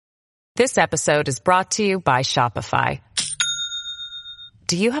This episode is brought to you by Shopify.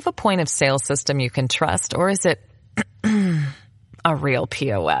 Do you have a point of sale system you can trust, or is it a real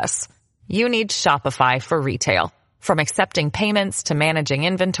POS? You need Shopify for retail. From accepting payments to managing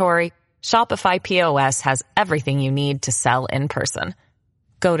inventory, Shopify POS has everything you need to sell in person.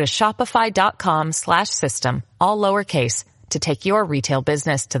 Go to shopify.com/system, all lowercase, to take your retail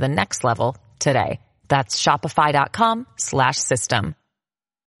business to the next level today. That's shopify.com/system.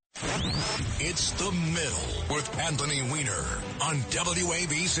 It's The Middle with Anthony Weiner on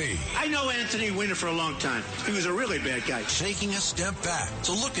WABC. I know Anthony Weiner for a long time. He was a really bad guy. Taking a step back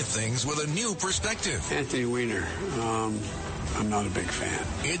to look at things with a new perspective. Anthony Weiner, I'm not a big fan.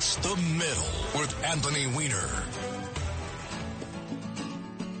 It's The Middle with Anthony Weiner.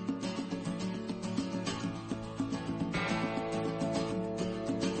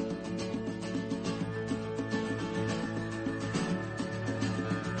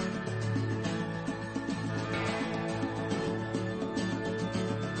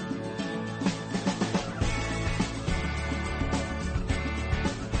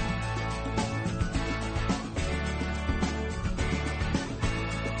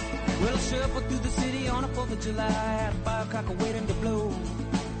 Well, shuffle through the city on a 4th of July, had a firecracker waiting to blow.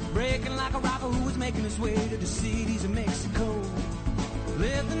 Breaking like a robber who was making his way to the cities of Mexico.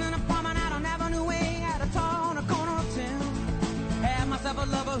 Lived in an apartment out on Avenue A, at a tall on a corner of town. Had myself a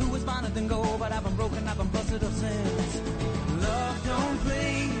lover who was finer than gold, but I've been broken, I've been busted up since. Love don't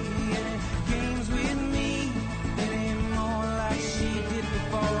play any games with me anymore like she did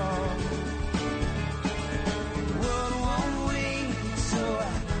before. The world won't wait, so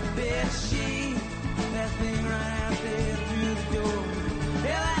I bet she that thing right out there through the door.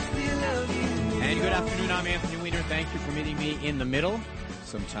 Well, I still love you. And good afternoon, I'm Anthony Weiner. Thank you for meeting me in the middle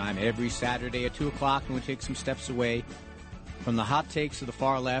sometime every Saturday at 2 o'clock, and we'll take some steps away from the hot takes of the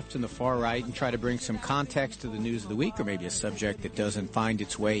far left and the far right and try to bring some context to the news of the week, or maybe a subject that doesn't find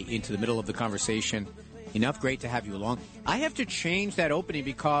its way into the middle of the conversation enough. Great to have you along. I have to change that opening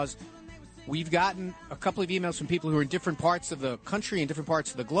because we've gotten a couple of emails from people who are in different parts of the country and different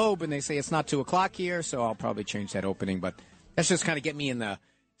parts of the globe, and they say it's not 2 o'clock here, so I'll probably change that opening. But that's just kind of get me in the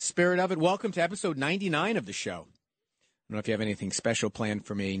spirit of it. Welcome to episode 99 of the show. I don't know if you have anything special planned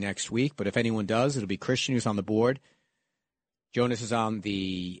for me next week, but if anyone does, it'll be Christian who's on the board. Jonas is on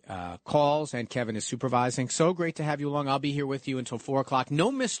the calls, and Kevin is supervising. So great to have you along. I'll be here with you until 4 o'clock.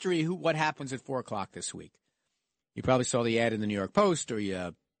 No mystery what happens at 4 o'clock this week. You probably saw the ad in the New York Post, or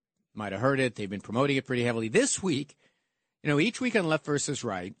you might have heard it. They've been promoting it pretty heavily. This week, each week on Left versus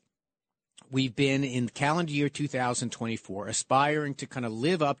Right, we've been in calendar year 2024 aspiring to kind of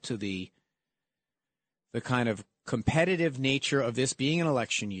live up to the kind of competitive nature of this being an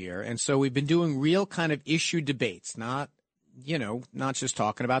election year. And so we've been doing real kind of issue debates, not just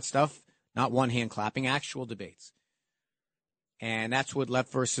talking about stuff, not one hand clapping, actual debates. And that's what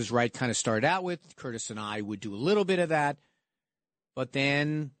Left versus Right kind of started out with. Curtis and I would do a little bit of that. But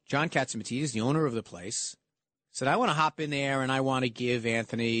then John Katzimatidis, the owner of the place, said, I want to hop in there and I want to give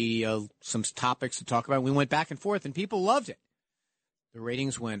Anthony some topics to talk about. We went back and forth and people loved it. The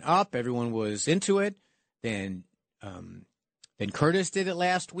ratings went up. Everyone was into it. Then Curtis did it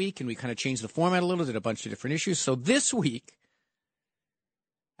last week, and we kind of changed the format a little, did a bunch of different issues. So this week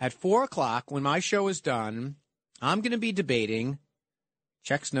at 4 o'clock, when my show is done, I'm going to be debating,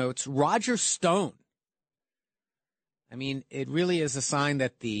 checks notes, Roger Stone. I mean, it really is a sign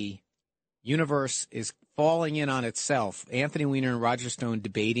that the universe is falling in on itself. Anthony Weiner and Roger Stone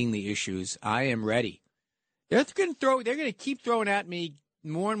debating the issues. I am ready. They're going to keep throwing at me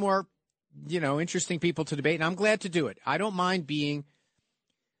more and more, interesting people to debate, and I'm glad to do it. I don't mind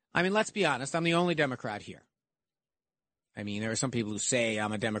let's be honest, I'm the only Democrat here. I mean, there are some people who say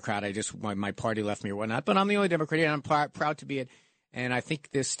I'm a Democrat, my party left me or whatnot, but I'm the only Democrat here, and I'm proud to be it. And I think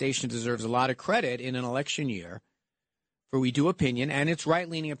this station deserves a lot of credit in an election year, where we do opinion, and it's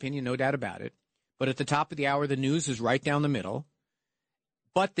right-leaning opinion, no doubt about it. But at the top of the hour, the news is right down the middle.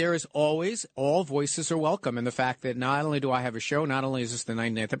 But there is always, all voices are welcome. And the fact that not only do I have a show, not only is this the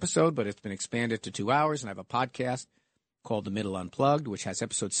 99th episode, but it's been expanded to 2 hours, and I have a podcast called The Middle Unplugged, which has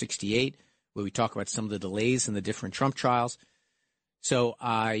episode 68, where we talk about some of the delays in the different Trump trials. So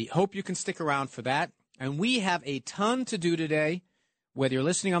I hope you can stick around for that. And we have a ton to do today. Whether you're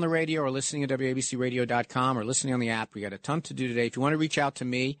listening on the radio or listening at WABCRadio.com or listening on the app, we got a ton to do today. If you want to reach out to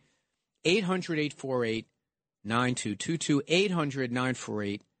me, 800-848-9222,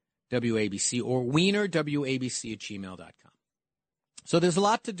 800-948-WABC, or WienerWABC@gmail.com. So there's a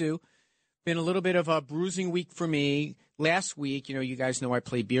lot to do. Been a little bit of a bruising week for me. Last week, you guys know I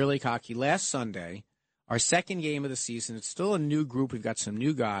played Beer Lake hockey last Sunday, our second game of the season. It's still a new group. We've got some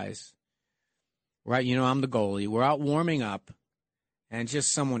new guys. right? You know, I'm the goalie. We're out warming up, and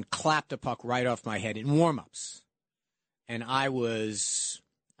just someone clapped a puck right off my head in warm-ups. And I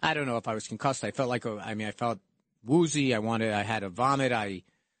don't know if I was concussed. I felt like, I felt woozy. I had a vomit. I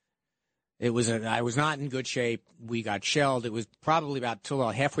was not in good shape. We got shelled. It was probably about till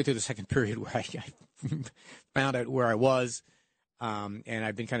halfway through the second period where I found out where I was. And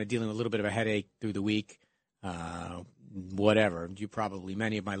I've been kind of dealing with a little bit of a headache through the week. Whatever.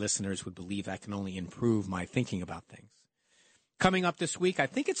 Many of my listeners would believe that can only improve my thinking about things. Coming up this week, I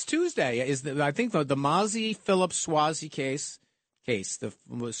think it's Tuesday, the Mazi Phillips Swazi case, the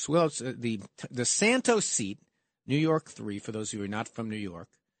Santos seat, New York 3, for those who are not from New York.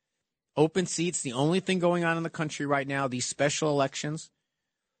 Open seats, the only thing going on in the country right now. These special elections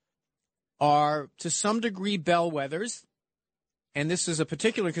are, to some degree, bellwethers. And this is a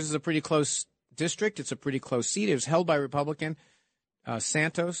particular, because it's a pretty close district. It's a pretty close seat. It was held by Republican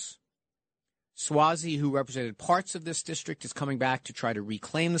Santos. Swazi, who represented parts of this district, is coming back to try to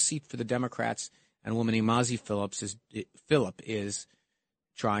reclaim the seat for the Democrats. And a woman named Mazi Philip is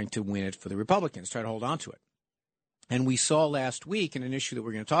trying to win it for the Republicans, try to hold on to it. And we saw last week in an issue that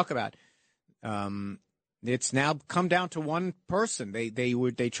we're going to talk about, it's now come down to one person.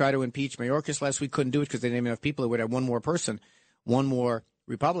 They try to impeach Mayorkas last week, couldn't do it because they didn't have enough people. They would have one more person, one more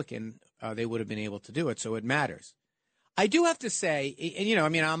Republican. They would have been able to do it. So it matters. I do have to say,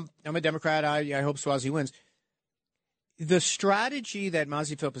 and I'm a Democrat. I hope Swazi wins. The strategy that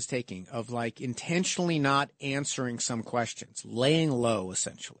Mazi Phillips is taking of intentionally not answering some questions, laying low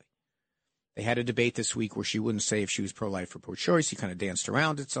essentially. They had a debate this week where she wouldn't say if she was pro-life or pro-choice. He kind of danced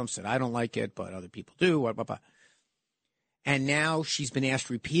around it. Some said, I don't like it, but other people do. Blah, blah, blah. And now she's been asked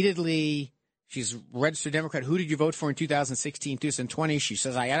repeatedly. She's a registered Democrat. Who did you vote for in 2016, 2020? She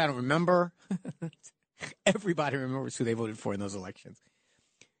says, I don't remember. Everybody remembers who they voted for in those elections.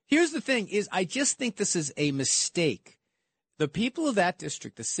 Here's the thing is I just think this is a mistake. The people of that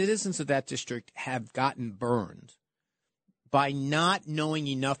district, the citizens of that district have gotten burned by not knowing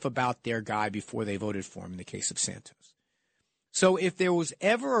enough about their guy before they voted for him in the case of Santos. So if there was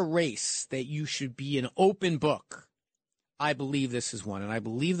ever a race that you should be an open book, I believe this is one. And I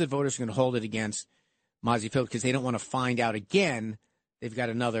believe that voters are going to hold it against Mazi Phillips because they don't want to find out again they've got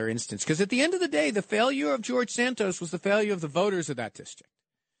another instance. Because at the end of the day, the failure of George Santos was the failure of the voters of that district.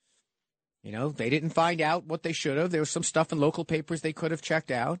 You know, they didn't find out what they should have. There was some stuff in local papers they could have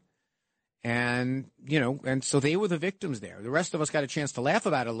checked out. And, and so they were the victims there. The rest of us got a chance to laugh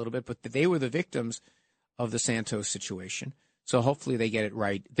about it a little bit, but they were the victims of the Santos situation. So hopefully they get it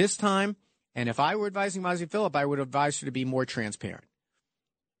right this time. And if I were advising Mazi Phillips, I would advise her to be more transparent.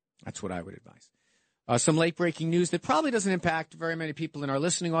 That's what I would advise. Some late-breaking news that probably doesn't impact very many people in our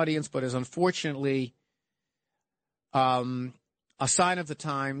listening audience, but is unfortunately a sign of the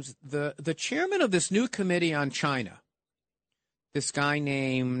times. The chairman of this new committee on China, this guy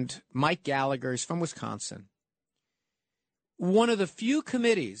named Mike Gallagher, is from Wisconsin. One of the few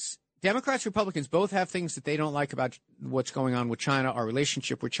committees, Democrats, Republicans both have things that they don't like about what's going on with China, our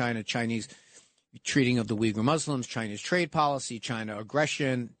relationship with China, Chinese treating of the Uyghur Muslims, China's trade policy, China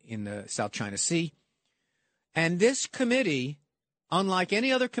aggression in the South China Sea. And this committee, unlike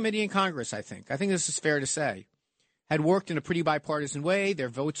any other committee in Congress, I think this is fair to say, had worked in a pretty bipartisan way. Their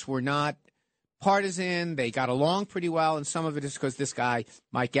votes were not partisan. They got along pretty well, and some of it is because this guy,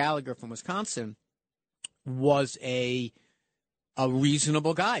 Mike Gallagher from Wisconsin, was a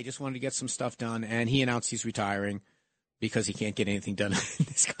reasonable guy. Just wanted to get some stuff done, and he announced he's retiring because he can't get anything done in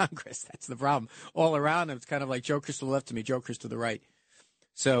this Congress. That's the problem. All around him, it's kind of like jokers to the left of me, jokers to the right.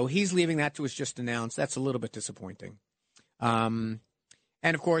 So he's leaving. That was just announced. That's a little bit disappointing. And,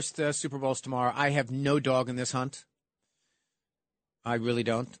 of course, the Super Bowl's tomorrow. I have no dog in this hunt. I really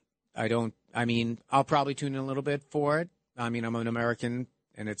don't. I'll probably tune in a little bit for it. I'm an American,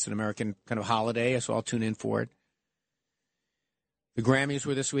 and it's an American kind of holiday, so I'll tune in for it. The Grammys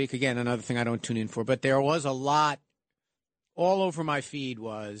were this week. Again, another thing I don't tune in for. But there was a lot. All over my feed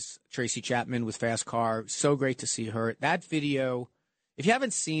was Tracy Chapman with Fast Car. So great to see her. That video, if you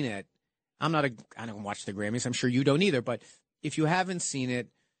haven't seen it, I don't watch the Grammys. I'm sure you don't either. But if you haven't seen it,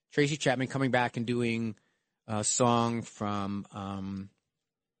 Tracy Chapman coming back and doing a song from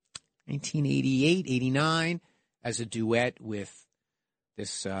 1988, 89 as a duet with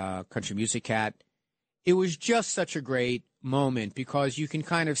this country music cat. It was just such a great moment because you can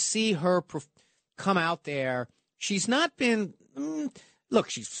kind of see her come out there. She's not been look.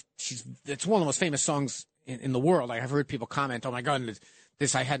 She's it's one of the most famous songs in the world. I've heard people comment, "Oh my God,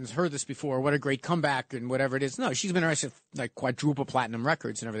 this I hadn't heard this before. What a great comeback!" and whatever it is. No, she's been arrested like quadruple platinum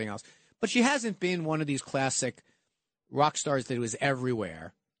records and everything else. But she hasn't been one of these classic rock stars that was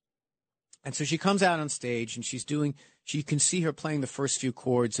everywhere. And so she comes out on stage and you can see her playing the first few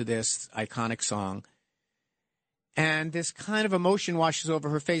chords of this iconic song. And this kind of emotion washes over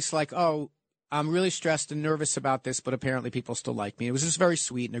her face like, oh, I'm really stressed and nervous about this, but apparently people still like me. It was just very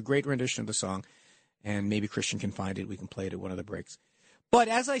sweet and a great rendition of the song. And maybe Christian can find it. We can play it at one of the breaks. But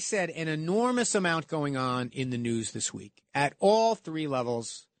as I said, an enormous amount going on in the news this week at all three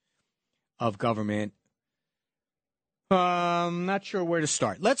levels of government. Not sure where to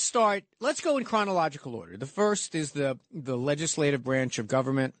start. Let's go in chronological order. The first is the legislative branch of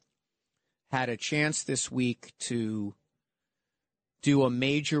government had a chance this week to do a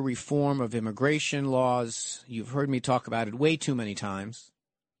major reform of immigration laws. You've heard me talk about it way too many times.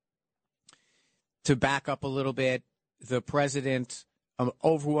 To back up a little bit, the president, an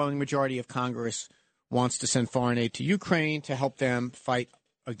overwhelming majority of Congress, wants to send foreign aid to Ukraine to help them fight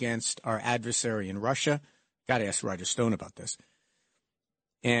against our adversary in Russia. Got to ask Roger Stone about this.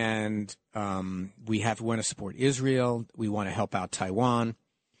 And we want to support Israel. We want to help out Taiwan.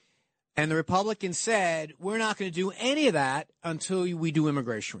 And the Republicans said, we're not going to do any of that until we do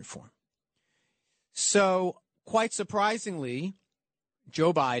immigration reform. So, quite surprisingly,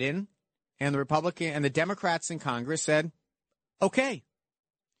 Joe Biden and the Democrats in Congress said, okay.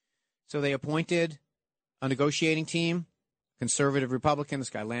 So they appointed a negotiating team, conservative Republican, this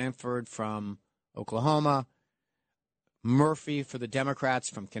guy Lanford from Oklahoma, Murphy for the Democrats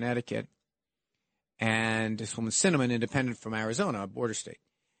from Connecticut, and this woman Cinnamon, independent from Arizona, a border state.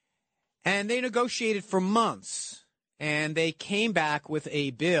 And they negotiated for months, and they came back with a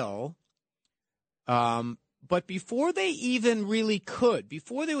bill. But before they even really could,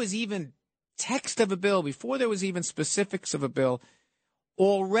 before there was even text of a bill, before there was even specifics of a bill,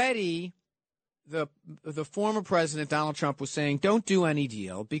 already the former president, Donald Trump, was saying, don't do any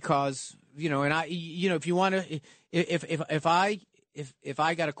deal because, if you want to, if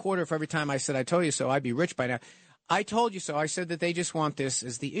I got a quarter for every time I said I told you so, I'd be rich by now. I told you so. I said that they just want this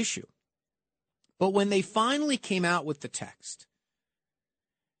as the issue. But when they finally came out with the text,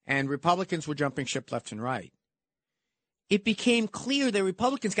 and Republicans were jumping ship left and right, it became clear that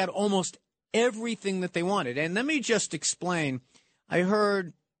Republicans got almost everything that they wanted. And let me just explain. I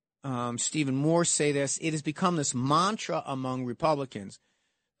heard Stephen Moore say this. It has become this mantra among Republicans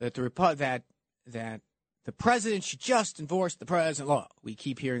that that the president should just enforce the president law. We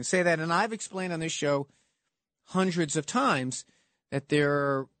keep hearing say that, and I've explained on this show hundreds of times that there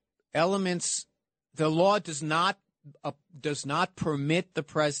are elements. The law does not permit the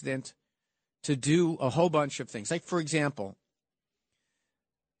president to do a whole bunch of things. Like, for example,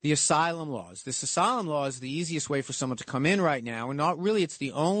 the asylum laws. This asylum law is the easiest way for someone to come in right now, and not really it's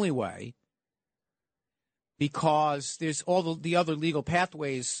the only way, because there's all the other legal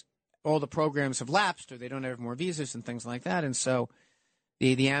pathways, all the programs have lapsed, or they don't have more visas and things like that. And so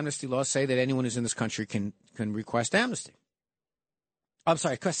the amnesty laws say that anyone who's in this country can request amnesty. I'm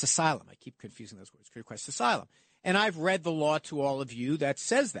sorry, request asylum. I keep confusing those words. Request asylum. And I've read the law to all of you that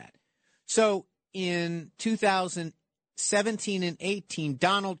says that. So in 2017 and 18,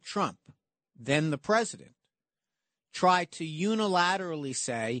 Donald Trump, then the president, tried to unilaterally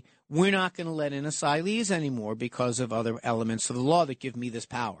say, we're not going to let in asylees anymore because of other elements of the law that give me this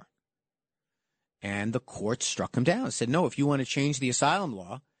power. And the court struck him down and said, no, if you want to change the asylum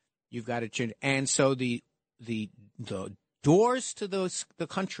law, you've got to change. And so the doors to the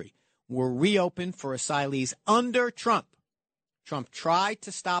country were reopened for asylees under Trump. Trump tried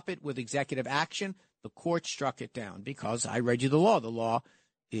to stop it with executive action. The court struck it down because I read you the law. The law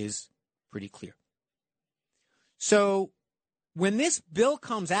is pretty clear. So when this bill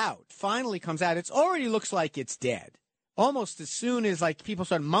finally comes out, it already looks like it's dead. Almost as soon as people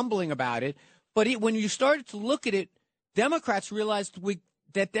start mumbling about it. But when you started to look at it, Democrats realized we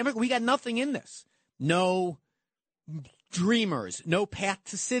got nothing in this. No dreamers, no path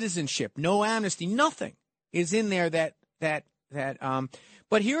to citizenship, no amnesty, nothing is in there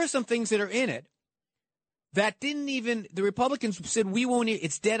but here are some things that are in it that the Republicans said we won't,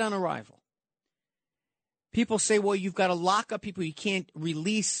 it's dead on arrival. People say, well, you've got to lock up people. You can't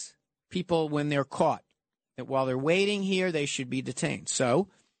release people when they're caught. That while they're waiting here, they should be detained. So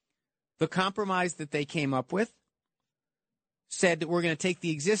the compromise that they came up with said that we're going to take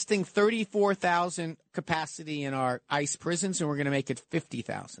the existing 34,000 capacity in our ICE prisons and we're going to make it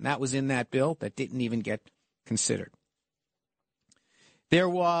 50,000. That was in that bill that didn't even get considered. There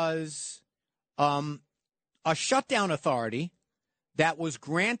was a shutdown authority that was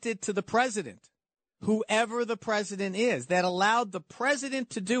granted to the president, whoever the president is, that allowed the president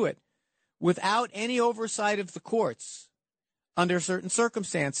to do it without any oversight of the courts under certain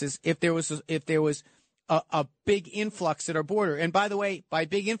circumstances if there was a big influx at our border. And by the way, by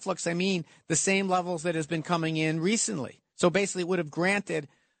big influx, I mean the same levels that has been coming in recently. So basically it would have granted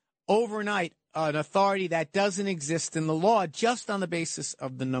overnight an authority that doesn't exist in the law just on the basis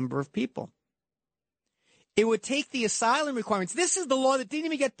of the number of people. It would take the asylum requirements. This is the law that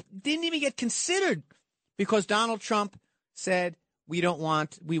didn't even get considered because Donald Trump said we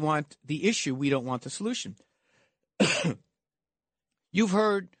want the issue, we don't want the solution. You've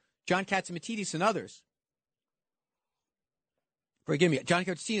heard John Katzimatidis and others. Forgive me, John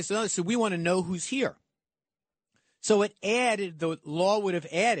Katzimatidis and others said we want to know who's here. So the law would have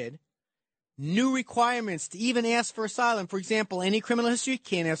added new requirements to even ask for asylum. For example, any criminal history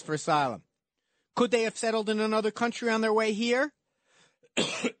can't ask for asylum. Could they have settled in another country on their way here?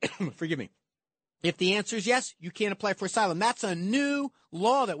 Forgive me. If the answer is yes, you can't apply for asylum. That's a new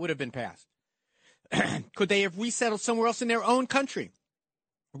law that would have been passed. Could they have resettled somewhere else in their own country?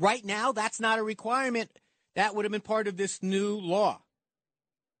 Right now, that's not a requirement. That would have been part of this new law.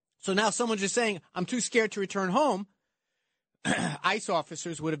 So now someone's just saying, I'm too scared to return home. ICE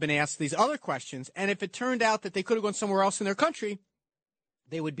officers would have been asked these other questions, and if it turned out that they could have gone somewhere else in their country,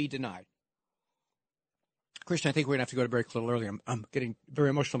 they would be denied. Christian, I think we're going to have to go to break a little early. I'm getting very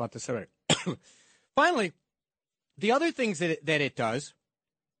emotional about this already. Finally, the other things that it does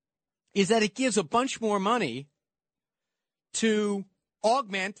is that it gives a bunch more money to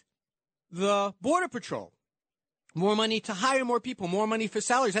augment the Border Patrol. More money to hire more people, more money for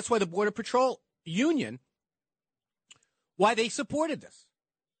salaries. That's why the Border Patrol Union, why they supported this.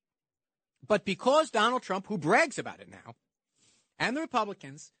 But because Donald Trump, who brags about it now, and the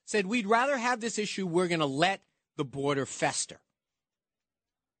Republicans said, we'd rather have this issue, we're going to let the border fester.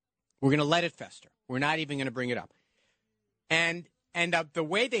 We're going to let it fester. We're not even going to bring it up. And the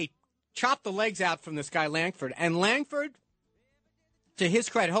way they chopped the legs out from this guy Langford, and Langford, to his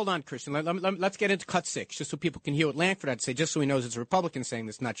credit, hold on, Christian, let's get into cut 6, just so people can hear what Langford had to say, just so he knows it's a Republican saying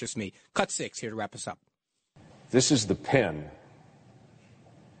this, not just me. Cut 6 here to wrap us up. This is the pen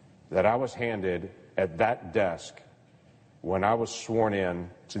that I was handed at that desk when I was sworn in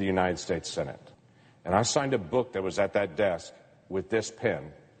to the United States Senate. And I signed a book that was at that desk with this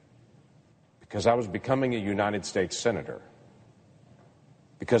pen because I was becoming a United States Senator.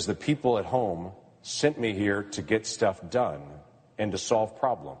 Because the people at home sent me here to get stuff done and to solve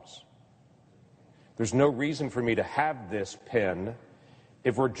problems. There's no reason for me to have this pen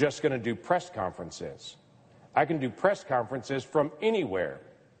if we're just going to do press conferences. I can do press conferences from anywhere,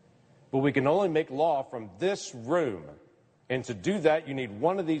 but we can only make law from this room. And to do that, you need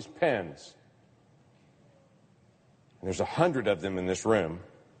one of these pens. And there's 100 of them in this room,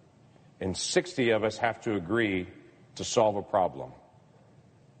 and 60 of us have to agree to solve a problem.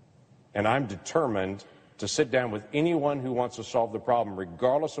 And I'm determined to sit down with anyone who wants to solve the problem,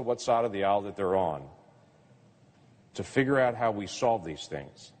 regardless of what side of the aisle that they're on, to figure out how we solve these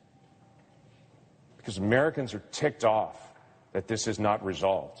things. Because Americans are ticked off that this is not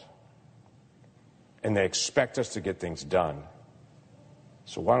resolved. And they expect us to get things done.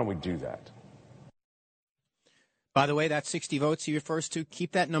 So why don't we do that? By the way, that 60 votes he refers to,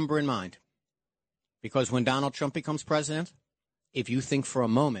 keep that number in mind. Because when Donald Trump becomes president, if you think for a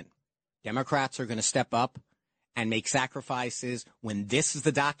moment Democrats are going to step up and make sacrifices when this is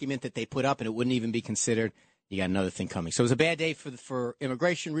the document that they put up and it wouldn't even be considered, you got another thing coming. So it was a bad day for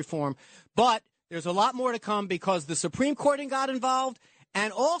immigration reform. But there's a lot more to come because the Supreme Court got involved,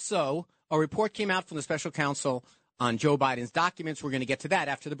 and also a report came out from the special counsel on Joe Biden's documents. We're going to get to that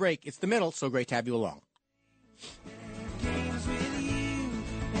after the break. It's the middle, so great to have you along.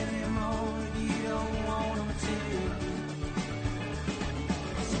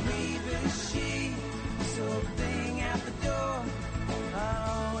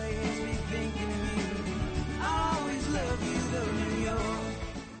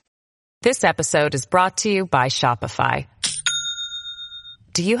 This episode is brought to you by Shopify.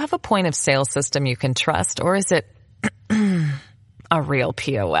 Do you have a point of sale system you can trust, or is it a real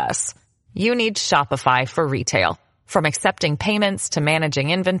POS? You need Shopify for retail. From accepting payments to managing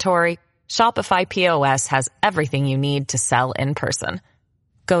inventory, Shopify POS has everything you need to sell in person.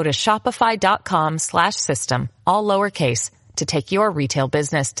 Go to shopify.com/system, all lowercase, to take your retail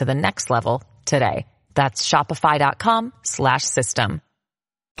business to the next level today. That's shopify.com/system.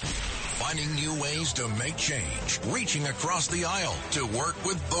 Finding new ways to make change, reaching across the aisle to work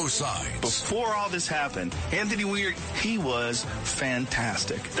with both sides. Before all this happened, Anthony Weiner, he was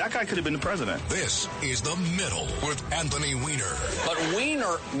fantastic. That guy could have been the president. This is The Middle with Anthony Weiner. But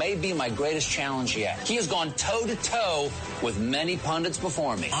Weiner may be my greatest challenge yet. He has gone toe-to-toe with many pundits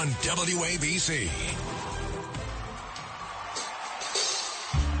before me. On WABC.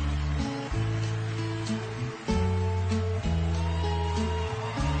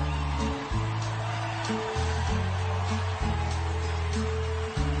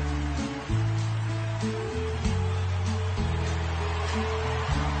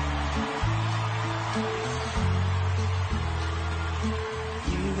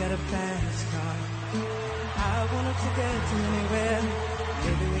 fast car. I want a ticket to anywhere.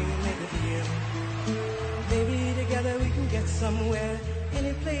 Maybe we can make a deal. Maybe together we can get somewhere.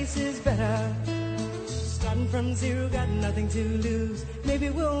 Any place is better. Starting from zero, got nothing to lose. Maybe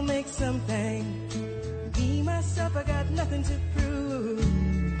we'll make something. Me, myself, I got nothing to prove.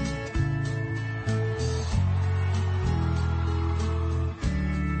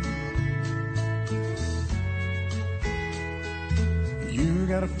 You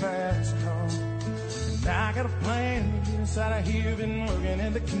got a fast car, and I got a plan. Inside of here, been working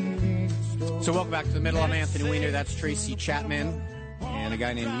at the convenience store. So welcome back to The Middle. I'm Anthony Weiner. That's Tracy Chapman and a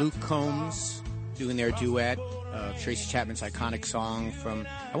guy named Luke Combs doing their duet of Tracy Chapman's iconic song from,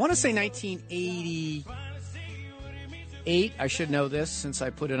 I want to say 1988. I should know this since I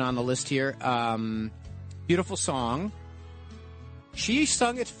put it on the list here. Beautiful song. She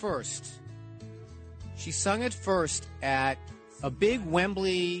sung it first. She sung it first at a big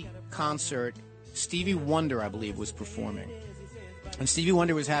Wembley concert. Stevie Wonder, I believe, was performing. And Stevie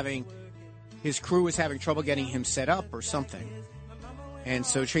Wonder was his crew was having trouble getting him set up or something. And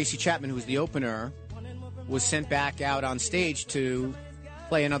so Tracy Chapman, who was the opener, was sent back out on stage to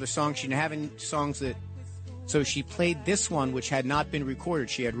play another song. She didn't have any songs that... So she played this one, which had not been recorded.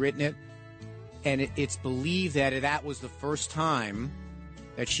 She had written it. And it's believed that that was the first time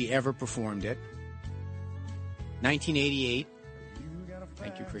that she ever performed it. 1988.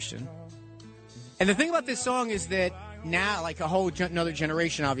 Thank you, Christian. And the thing about this song is that now, like a whole another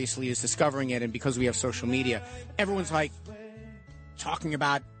generation, obviously, is discovering it. And because we have social media, everyone's like talking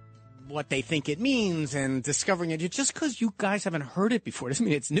about what they think it means and discovering it. Just because you guys haven't heard it before doesn't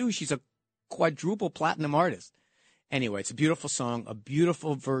mean it's new. She's a quadruple platinum artist. Anyway, it's a beautiful song, a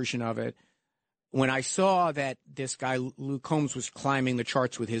beautiful version of it. When I saw that this guy, Luke Combs, was climbing the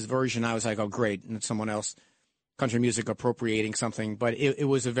charts with his version, I was like, oh, great. And it's someone else, country music, appropriating something. But it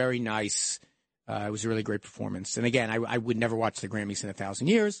was a very nice... it was a really great performance. And again, I would never watch the Grammys in 1,000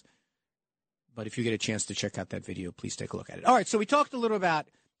 years. But if you get a chance to check out that video, please take a look at it. All right, so we talked a little about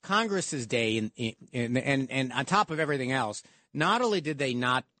Congress's day, and on top of everything else, not only did they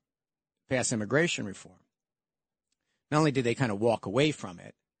not pass immigration reform, not only did they kind of walk away from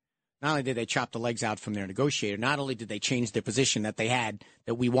it, not only did they chop the legs out from their negotiator, not only did they change their position that they had,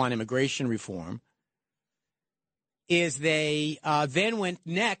 that we want immigration reform, is they then went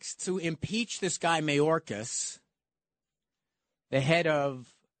next to impeach this guy Mayorkas, the head of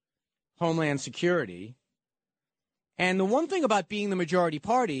Homeland Security. And the one thing about being the majority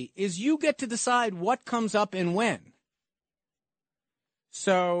party is you get to decide what comes up and when.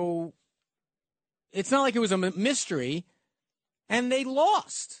 So it's not like it was a mystery. And they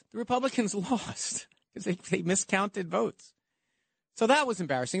lost. The Republicans lost because they miscounted votes. So that was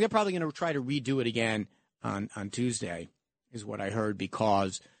embarrassing. They're probably going to try to redo it again on Tuesday, is what I heard,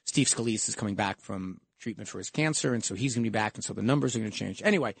 because Steve Scalise is coming back from treatment for his cancer, and so he's going to be back, and so the numbers are going to change.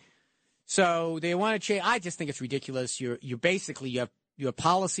 Anyway, so they want to change. I just think it's ridiculous. You basically you have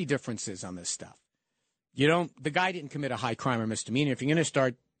policy differences on this stuff. The guy didn't commit a high crime or misdemeanor. If you're going to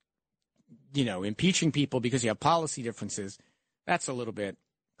start, impeaching people because you have policy differences, that's a little bit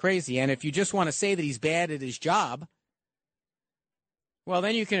crazy. And if you just want to say that he's bad at his job, well,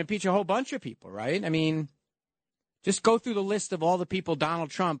 then you can impeach a whole bunch of people, right? I mean, just go through the list of all the people Donald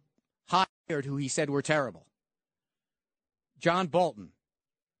Trump hired who he said were terrible. John Bolton,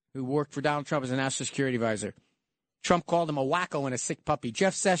 who worked for Donald Trump as a national security advisor. Trump called him a wacko and a sick puppy.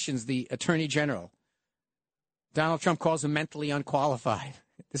 Jeff Sessions, the attorney general. Donald Trump calls him mentally unqualified.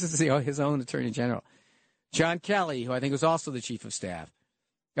 This is his own attorney general. John Kelly, who I think was also the chief of staff.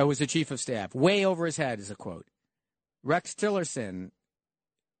 Was the chief of staff. Way over his head is a quote. Rex Tillerson,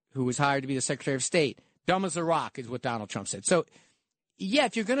 who was hired to be the Secretary of State. Dumb as a rock is what Donald Trump said. So, yeah,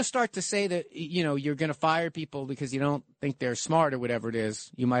 if you're going to start to say that, you're going to fire people because you don't think they're smart or whatever it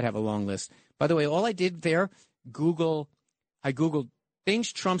is, you might have a long list. By the way, all I did there, I Googled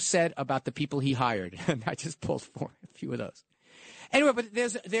things Trump said about the people he hired. And I just pulled a few of those. Anyway, but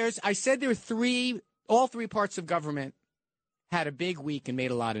I said there were all three parts of government had a big week and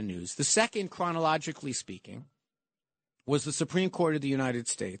made a lot of news. The second, chronologically speaking, was the Supreme Court of the United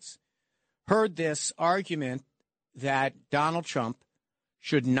States heard this argument that Donald Trump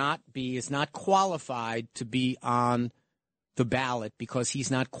is not qualified to be on the ballot because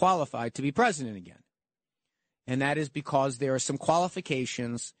he's not qualified to be president again. And that is because there are some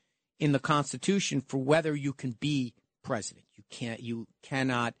qualifications in the Constitution for whether you can be president. You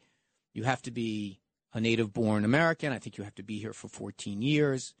have to be a native-born American. I think you have to be here for 14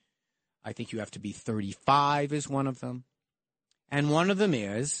 years. I think you have to be 35 is one of them. And one of them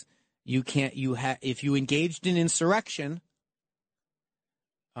is if you engaged in insurrection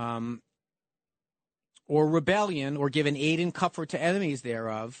or rebellion, or given aid and comfort to enemies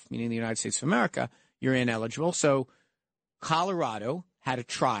thereof, meaning the United States of America, you're ineligible. So Colorado had a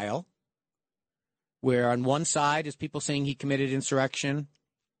trial where on one side is people saying he committed insurrection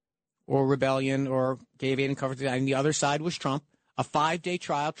or rebellion or gave aid and comfort to, and the other side was Trump. A 5-day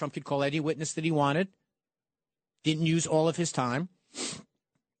trial. Trump could call any witness that he wanted. Didn't use all of his time.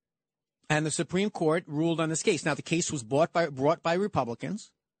 And the Supreme Court ruled on this case. Now, the case was brought by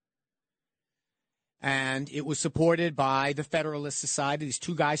Republicans. And it was supported by the Federalist Society, these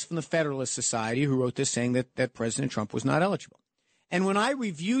two guys from the Federalist Society who wrote this saying that President Trump was not eligible. And when I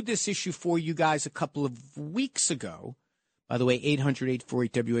reviewed this issue for you guys a couple of weeks ago, by the way,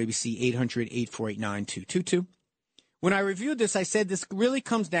 800-848-WABC, 800-848-9222. When I reviewed this, I said this really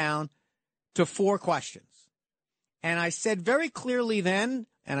comes down to 4 questions. And I said very clearly then,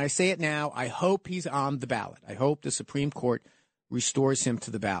 and I say it now, I hope he's on the ballot. I hope the Supreme Court restores him to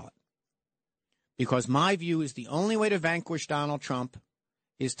the ballot. Because my view is the only way to vanquish Donald Trump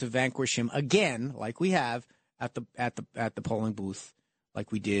is to vanquish him again, like we have at the polling booth,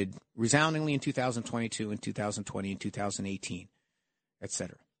 like we did resoundingly in 2022, in 2020, in 2018,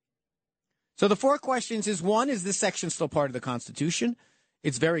 etc. So the 4 questions is, 1, is this section still part of the Constitution?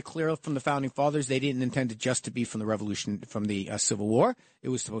 It's very clear from the Founding Fathers they didn't intend it just to be from the Revolution, from the Civil War. It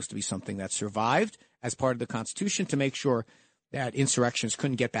was supposed to be something that survived as part of the Constitution to make sure that insurrections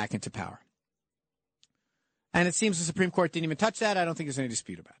couldn't get back into power. And it seems the Supreme Court didn't even touch that. I don't think there's any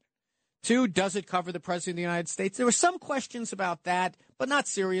dispute about it. 2, does it cover the President of the United States? There were some questions about that, but not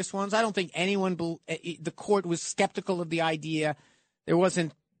serious ones. I don't think the court was skeptical of the idea. There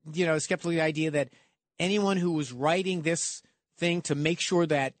wasn't, skeptical of the idea that anyone who was writing this thing to make sure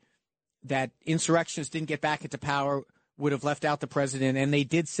that insurrections didn't get back into power would have left out the president. And they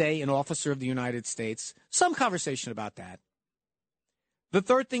did say an officer of the United States. Some conversation about that. The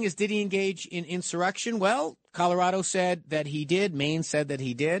 3rd thing is, did he engage in insurrection? Well, Colorado said that he did. Maine said that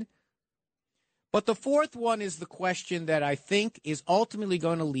he did. But the 4th one is the question that I think is ultimately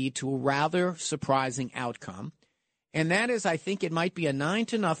going to lead to a rather surprising outcome. And that is, I think it might be a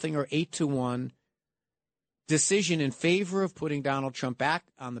 9-0 or 8-1 decision in favor of putting Donald Trump back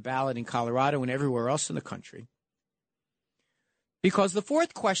on the ballot in Colorado and everywhere else in the country. Because the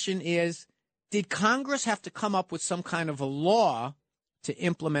 4th question is, did Congress have to come up with some kind of a law to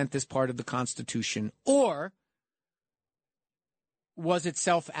implement this part of the Constitution, or was it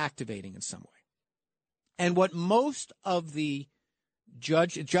self-activating in some way? And what most of the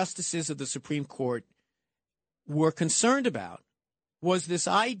justices of the Supreme Court were concerned about was this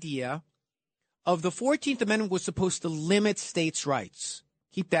idea of the 14th Amendment was supposed to limit states' rights.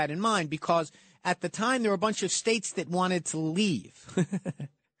 Keep that in mind, because at the time there were a bunch of states that wanted to leave.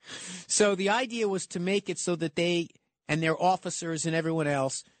 So the idea was to make it so that they and their officers and everyone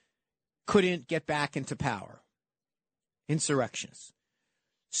else couldn't get back into power. Insurrectionists.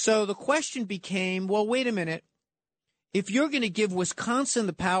 So the question became, well, wait a minute. If you're going to give Wisconsin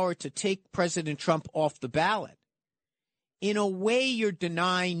the power to take President Trump off the ballot, in a way you're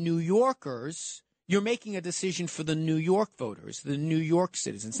denying New Yorkers, you're making a decision for the New York voters, the New York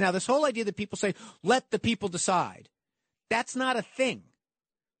citizens. Now, this whole idea that people say, let the people decide, that's not a thing.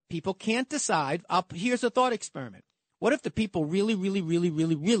 People can't decide. Here's a thought experiment. What if the people really, really, really,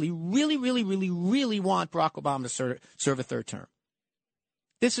 really, really, really, really, really, really want Barack Obama to serve a 3rd term?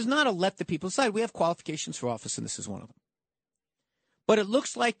 This is not a let the people decide. We have qualifications for office, and this is one of them. But it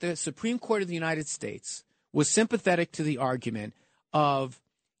looks like the Supreme Court of the United States was sympathetic to the argument of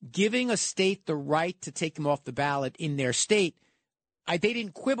giving a state the right to take him off the ballot in their state. They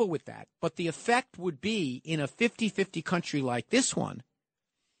didn't quibble with that. But the effect would be, in a 50-50 country like this one,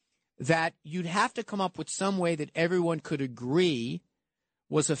 that you'd have to come up with some way that everyone could agree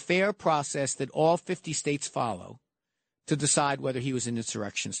was a fair process that all 50 states follow to decide whether he was an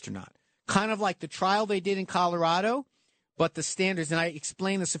insurrectionist or not. Kind of like the trial they did in Colorado, but the standards, and I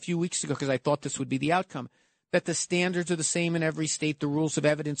explained this a few weeks ago because I thought this would be the outcome, that the standards are the same in every state, the rules of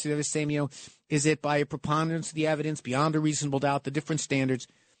evidence are the same. Is it by a preponderance of the evidence, beyond a reasonable doubt, the different standards?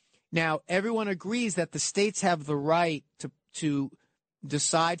 Now, everyone agrees that the states have the right to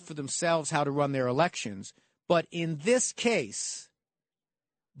decide for themselves how to run their elections. But in this case,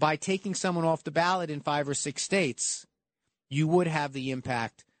 by taking someone off the ballot in 5 or 6 states, you would have the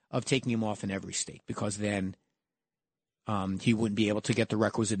impact of taking him off in every state, because then he wouldn't be able to get the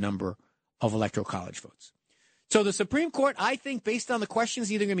requisite number of electoral college votes. So the Supreme Court, I think, based on the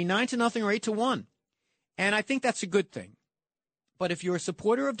questions, either going to be 9-0 or 8-1. And I think that's a good thing. But if you're a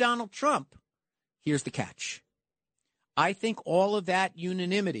supporter of Donald Trump, here's the catch. I think all of that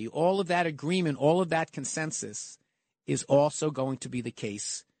unanimity, all of that agreement, all of that consensus is also going to be the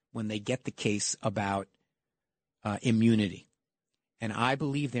case when they get the case about immunity. And I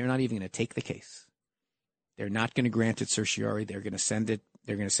believe they're not even going to take the case. They're not going to grant it certiorari. They're going to send it.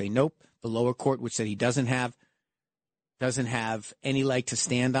 They're going to say, nope. The lower court, which said he doesn't have any leg to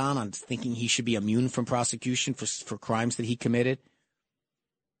stand on thinking he should be immune from prosecution for crimes that he committed.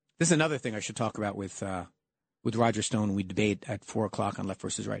 This is another thing I should talk about with Roger Stone. We debate at 4 o'clock on Left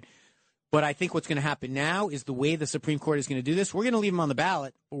versus Right. But I think what's going to happen now is the way the Supreme Court is going to do this, we're going to leave him on the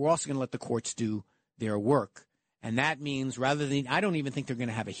ballot, but we're also going to let the courts do their work. And that means I don't even think they're going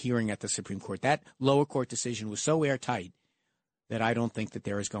to have a hearing at the Supreme Court. That lower court decision was so airtight that I don't think that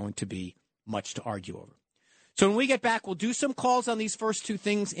there is going to be much to argue over. So when we get back, we'll do some calls on these first two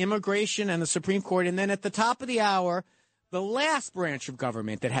things, immigration and the Supreme Court. And then at the top of the hour, the last branch of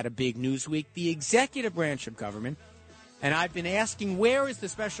government that had a big news week, the executive branch of government. And I've been asking, where is the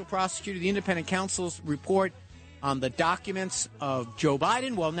special prosecutor, the independent counsel's report on the documents of Joe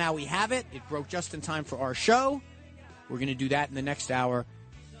Biden? Well, now we have it. It broke just in time for our show. We're going to do that in the next hour.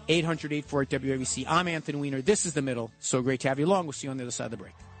 800-848-WABC. I'm Anthony Weiner. This is The Middle. So great to have you along. We'll see you on the other side of the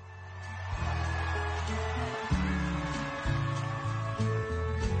break.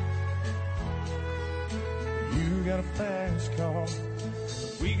 You got a fast car.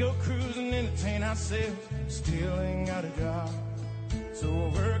 We go cruising, entertain ourselves. Still ain't got a job.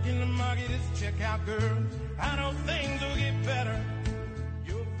 So we're working the market as a checkout girl. I know things will get better.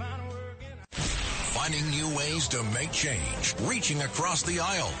 You'll find work Finding new ways to make change. Reaching across the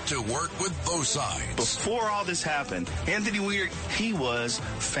aisle to work with both sides. Before all this happened, Anthony Weiner, he was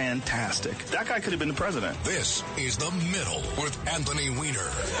fantastic. That guy could have been the president. This is The Middle with Anthony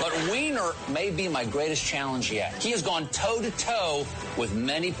Weiner. But Weiner may be my greatest challenge yet. He has gone toe-to-toe with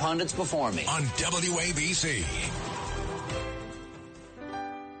many pundits before me. On WABC.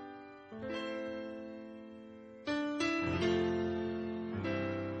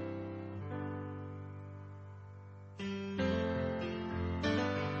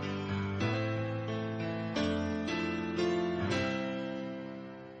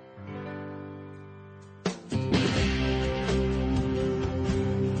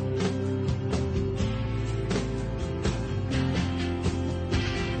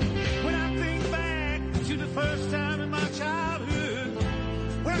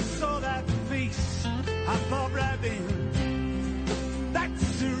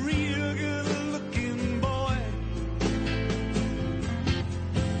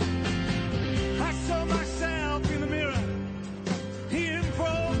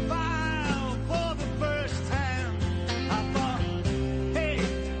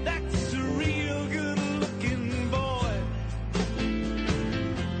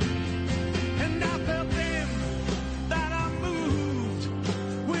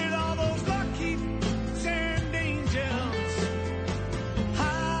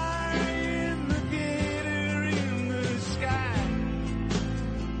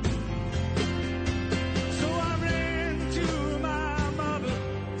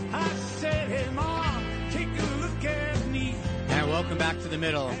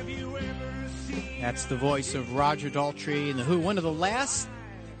 Middle. That's the voice of Roger Daltrey and The Who. One of the last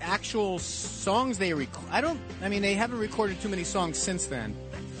actual songs they record. They haven't recorded too many songs since then.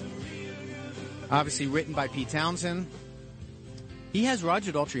 Obviously written by Pete Townsend.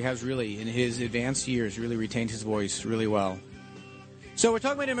 Roger Daltrey has really, in his advanced years, really retained his voice really well. So we're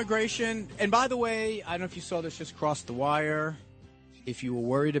talking about immigration. And by the way, I don't know if you saw this just crossed the wire. If you were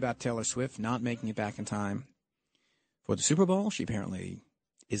worried about Taylor Swift not making it back in time for the Super Bowl, she apparently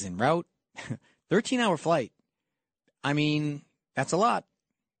is en route. 13-hour flight. That's a lot.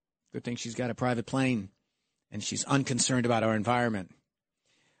 Good thing she's got a private plane and she's unconcerned about our environment.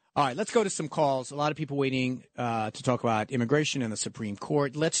 All right, let's go to some calls. A lot of people waiting to talk about immigration and the Supreme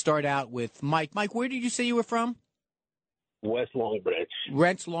Court. Let's start out with Mike. Mike, where did you say you were from? West Long Branch.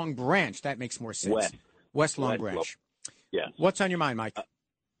 West Long Branch. That makes more sense. West Long Branch. Yes. What's on your mind, Mike?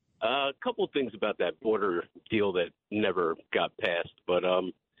 A couple of things about that border deal that never got passed, but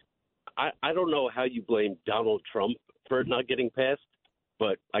I don't know how you blame Donald Trump for it not getting passed,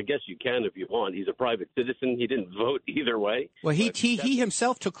 but I guess you can if you want. He's a private citizen. He didn't vote either way. Well, he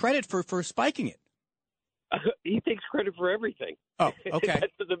himself took credit for spiking it. He takes credit for everything. Oh, okay.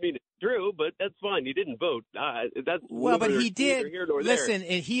 That doesn't mean it's true, but that's fine. He didn't vote. That's but he did. Here nor listen,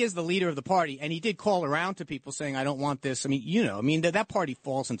 there. he is the leader of the party, and he did call around to people saying, "I don't want this." That party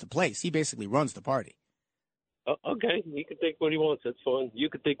falls into place. He basically runs the party. Okay, he can think what he wants. That's fine. You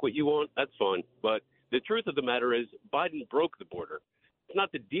can think what you want. That's fine. But the truth of the matter is, Biden broke the border. It's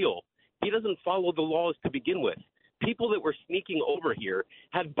not the deal. He doesn't follow the laws to begin with. People that were sneaking over here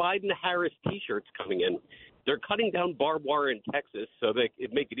had Biden-Harris T-shirts coming in. They're cutting down barbed wire in Texas so they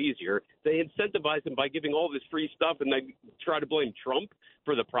it make it easier. They incentivize them by giving all this free stuff, and they try to blame Trump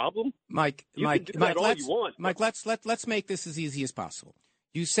for the problem. Mike, Mike, let's make this as easy as possible.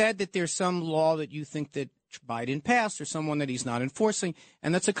 You said that there's some law that you think that Biden passed or someone that he's not enforcing,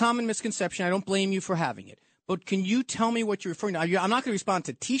 and that's a common misconception. I don't blame you for having it. But can you tell me what you're referring to? I'm not going to respond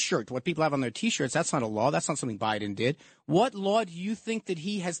to T-shirts, what people have on their T-shirts. That's not a law. That's not something Biden did. What law do you think that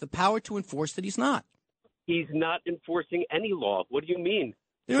he has the power to enforce that he's not? He's not enforcing any law. What do you mean?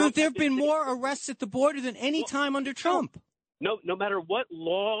 There have been more arrests at the border than any time under Trump. No matter what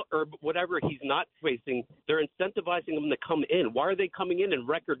law or whatever he's not facing, they're incentivizing them to come in. Why are they coming in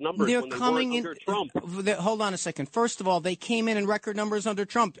record numbers they're when they coming weren't under Trump? Hold on a second. First of all, they came in record numbers under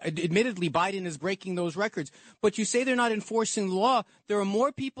Trump. Admittedly, Biden is breaking those records. But you say they're not enforcing the law. There are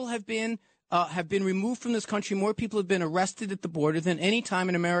more people have been removed from this country. More people have been arrested at the border than any time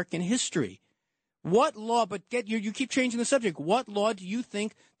in American history. What law? But you keep changing the subject. What law do you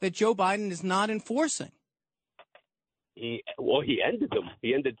think that Joe Biden is not enforcing? He ended them.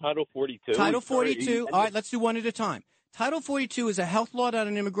 He ended Title 42. Title 42. All right, let's do one at a time. Title 42 is a health law, not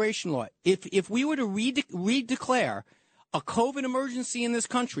an immigration law. If we were to redeclare a COVID emergency in this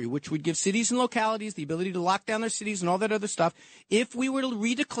country, which would give cities and localities the ability to lock down their cities and all that other stuff, if we were to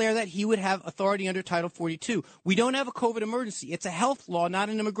redeclare that, he would have authority under Title 42. We don't have a COVID emergency. It's a health law, not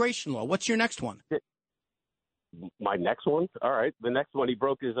an immigration law. What's your next one? My next one? All right. The next one, he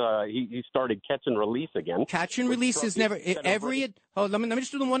broke his, he started catch and release again. Catch and release is never, let me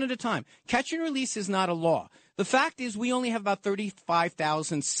just do them one at a time. Catch and release is not a law. The fact is we only have about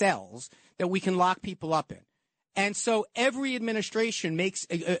 35,000 cells that we can lock people up in. And so every administration makes,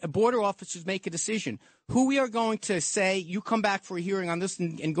 border officers make a decision who we are going to say, you come back for a hearing on this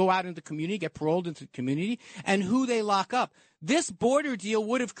and go out into the community, get paroled into the community, and who they lock up. This border deal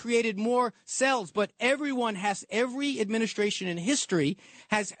would have created more cells, but every administration in history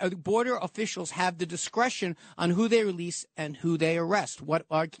has, border officials have the discretion on who they release and who they arrest.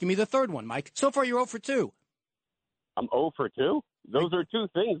 Give me the third one, Mike. So far, you're 0 for 2. I'm 0 for 2? Those are two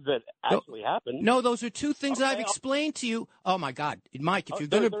things that actually happened. No, those are two things I've explained to you. Oh, my God. Mike, if you're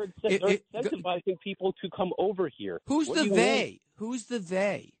going to... They're incentivizing people to come over here. Who's the they? Who's the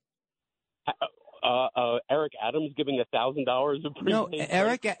they? Eric Adams giving $1,000 of prepaid. No,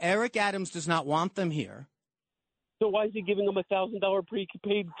 Eric Adams does not want them here. So why is he giving them $1,000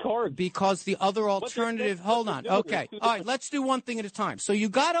 prepaid card? Because the other alternative. Hold on. Okay. All right. Let's do one thing at a time. So you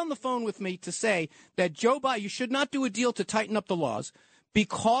got on the phone with me to say that Joe Biden, you should not do a deal to tighten up the laws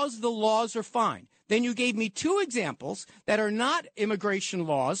because the laws are fine. Then you gave me two examples that are not immigration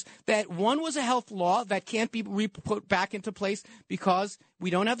laws, that one was a health law that can't be put back into place because we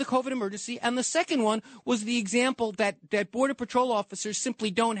don't have the COVID emergency. And the second one was the example that Border Patrol officers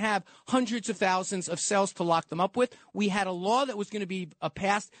simply don't have hundreds of thousands of cells to lock them up with. We had a law that was going to be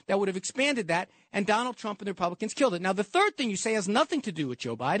passed that would have expanded that, and Donald Trump and the Republicans killed it. Now, the third thing you say has nothing to do with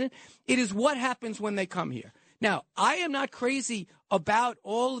Joe Biden. It is what happens when they come here. Now, I am not crazy about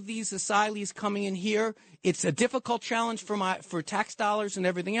all of these asylees coming in here. It's a difficult challenge for tax dollars and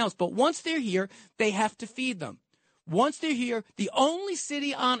everything else. But once they're here, they have to feed them. Once they're here, the only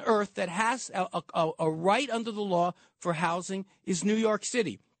city on earth that has a right under the law for housing is New York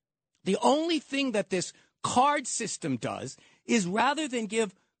City. The only thing that this card system does is rather than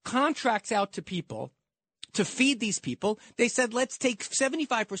give contracts out to people to feed these people, they said, let's take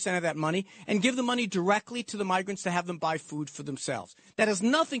 75% of that money and give the money directly to the migrants to have them buy food for themselves. That has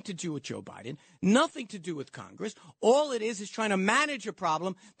nothing to do with Joe Biden, nothing to do with Congress. All it is trying to manage a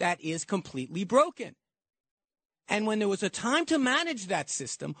problem that is completely broken. And when there was a time to manage that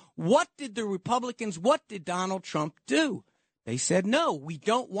system, what did the Republicans, what did Donald Trump do? They said, no, we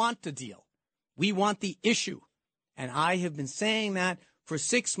don't want the deal. We want the issue. And I have been saying that for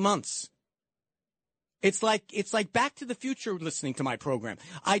 6 months. It's like Back to the Future listening to my program.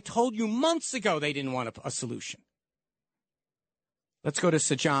 I told you months ago they didn't want a solution. Let's go to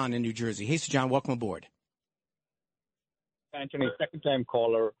Sajan in New Jersey. Hey, Sajan, welcome aboard. Anthony, second-time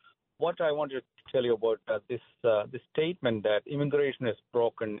caller. What I wanted to tell you about this statement that immigration is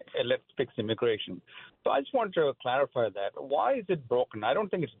broken, let's fix immigration. So I just wanted to clarify that. Why is it broken? I don't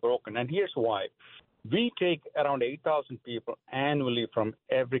think it's broken, and here's why. We take around 8,000 people annually from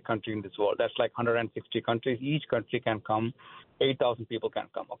every country in this world. That's like 160 countries. Each country can come. 8,000 people can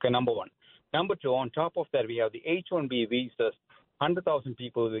come. Okay, number one. Number two, on top of that, we have the H-1B visas. 100,000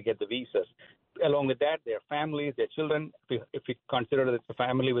 people will get the visas. Along with that, their families, their children. If we consider that it's a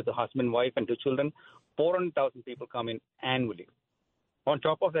family with a husband, wife, and 2 children, 400,000 people come in annually. On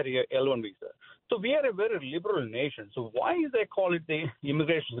top of that, L1 visa. So we are a very liberal nation. So why is they call it the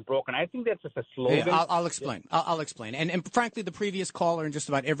immigration is broken? I think that's just a slogan. Yeah, I'll explain. I'll explain. And frankly, the previous caller and just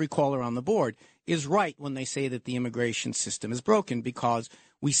about every caller on the board is right when they say that the immigration system is broken because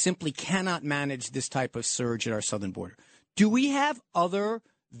we simply cannot manage this type of surge at our southern border. Do we have other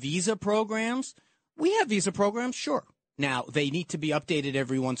visa programs? We have visa programs, sure. Now, they need to be updated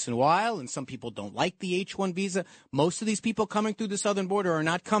every once in a while, and some people don't like the H-1 visa. Most of these people coming through the southern border are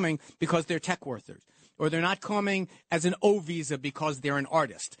not coming because they're tech workers, or they're not coming as an O visa because they're an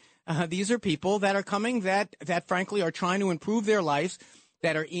artist. These are people that are coming that frankly are trying to improve their lives,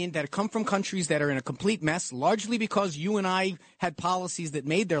 that come from countries that are in a complete mess, largely because you and I had policies that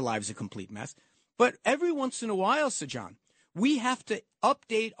made their lives a complete mess. But every once in a while, Sajan, we have to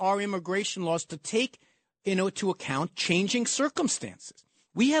update our immigration laws to take into account changing circumstances.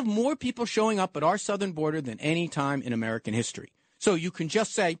 We have more people showing up at our southern border than any time in American history. So you can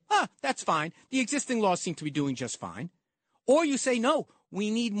just say, that's fine. The existing laws seem to be doing just fine. Or you say, no,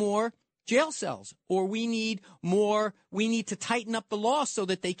 we need more jail cells, or we need to tighten up the law so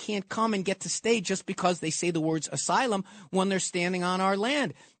that they can't come and get to stay just because they say the words asylum when they're standing on our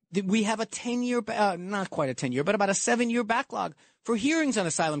land. We have a 10-year, not quite a 10-year, but about a 7-year backlog for hearings on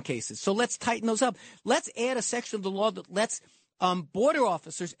asylum cases. So let's tighten those up. Let's add a section of the law that lets border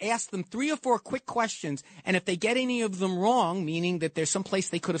officers ask them 3 or 4 quick questions, and if they get any of them wrong, meaning that there's some place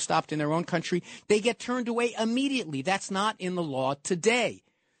they could have stopped in their own country, they get turned away immediately. That's not in the law today.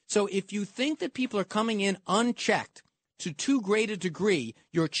 So if you think that people are coming in unchecked to too great a degree,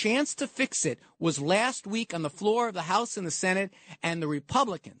 your chance to fix it was last week on the floor of the House and the Senate, and the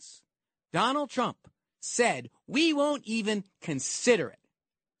Republicans, Donald Trump, said, we won't even consider it.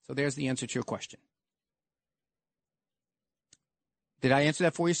 So there's the answer to your question. Did I answer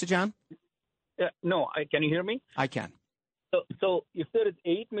that for you, Sajan? No, can you hear me? I can. So if there is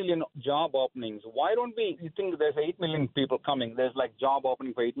 8 million job openings, why don't we, you think there's 8 million people coming, there's like job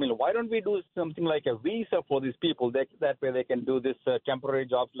opening for 8 million, why don't we do something like a visa for these people? That way they can do this temporary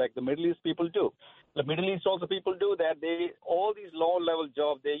jobs like the Middle East people do. The Middle East also people do that. All these low-level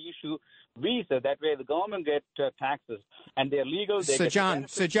jobs, they issue visa. That way the government get taxes, and they're legal.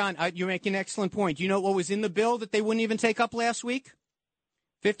 Sajan, you make an excellent point. You know what was in the bill that they wouldn't even take up last week?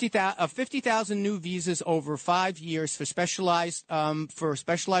 50,000 new visas over 5 years for specialized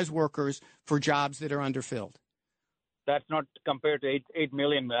workers for jobs that are underfilled. That's not compared to 8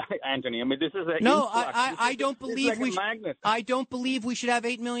 million, Anthony. I mean, this is a no. Influx. I don't believe I don't believe we should have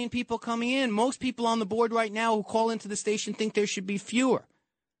 8 million people coming in. Most people on the board right now who call into the station think there should be fewer.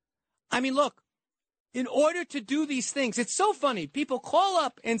 I mean, look, in order to do these things, it's so funny. People call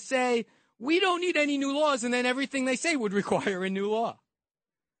up and say we don't need any new laws, and then everything they say would require a new law.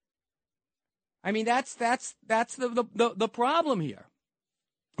 I mean, that's the problem here.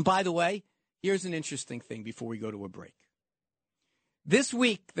 By the way, here's an interesting thing before we go to a break. This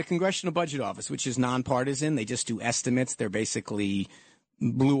week, the Congressional Budget Office, which is nonpartisan, they just do estimates. They're basically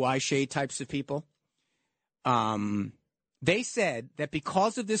blue eye shade types of people. They said that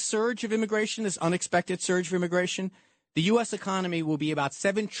because of this surge of immigration, this unexpected surge of immigration, the U.S. economy will be about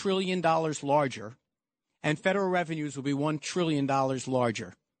 $7 trillion larger, and federal revenues will be $1 trillion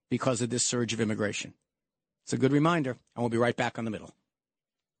larger because of this surge of immigration. It's a good reminder, and we'll be right back on The Middle.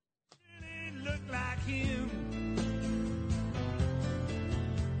 Look like him.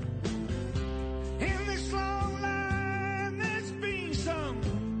 In this long line, there's been some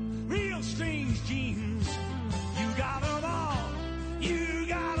real strange genes. You got them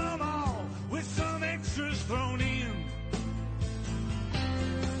all, with some extras thrown in.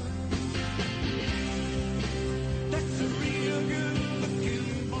 That's a real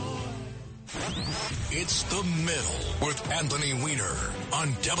good-looking boy. It's The Middle with Anthony Weiner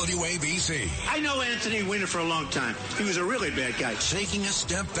on WABC. I know Anthony Weiner for a long time. He was a really bad guy. Taking a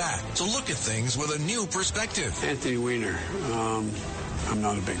step back to look at things with a new perspective. Anthony Weiner, I'm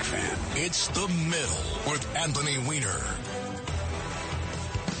not a big fan. It's The Middle with Anthony Weiner.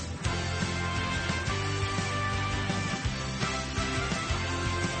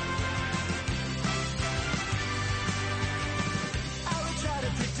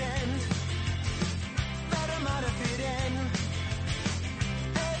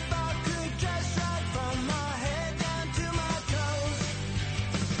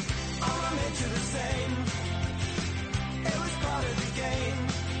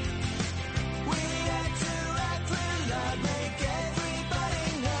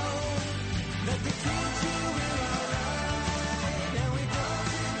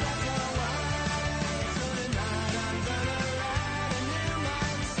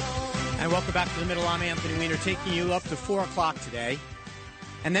 And welcome back to The Middle. I'm Anthony Weiner, taking you up to 4 o'clock today.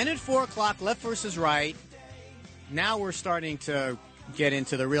 And then at 4 o'clock, left versus right. Now we're starting to get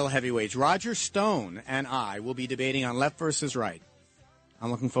into the real heavyweights. Roger Stone and I will be debating on left versus right.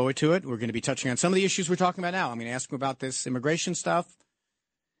 I'm looking forward to it. We're going to be touching on some of the issues we're talking about now. I'm going to ask him about this immigration stuff,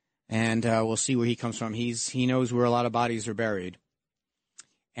 and we'll see where he comes from. He knows where a lot of bodies are buried.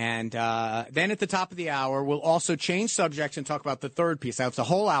 And then at the top of the hour, we'll also change subjects and talk about the third piece. That's a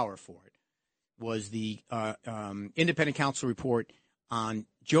whole hour for it, was the independent counsel report on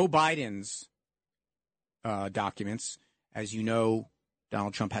Joe Biden's documents. As you know,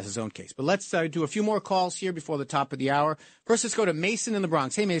 Donald Trump has his own case. But let's do a few more calls here before the top of the hour. First, let's go to Mason in the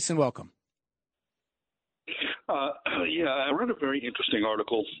Bronx. Hey, Mason, welcome. I read a very interesting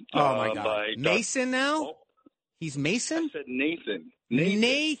article. Oh, my God. By Mason now? Oh. He's Mason? I said Nathan.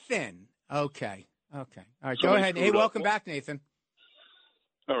 Okay. All right, go ahead. Hey, welcome back, Nathan.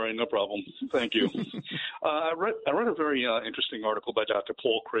 All right, no problem. Thank you. I read a very interesting article by Dr.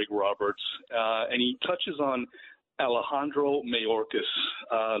 Paul Craig Roberts, and he touches on Alejandro Mayorkas,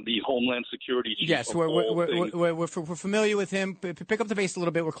 the Homeland Security chief. Yes, we're familiar with him. Pick up the pace a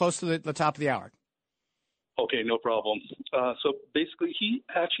little bit. We're close to the top of the hour. Okay, no problem. So basically, he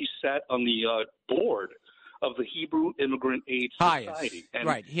actually sat on the board of the Hebrew Immigrant Aid Society.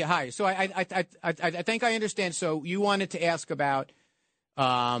 Right, hi. So I think I understand. So you wanted to ask about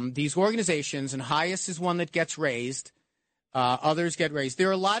these organizations, and HIAS is one that gets raised. Others get raised. There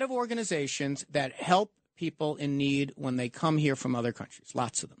are a lot of organizations that help people in need when they come here from other countries,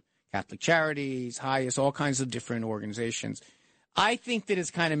 lots of them. Catholic Charities, HIAS, all kinds of different organizations. I think that it's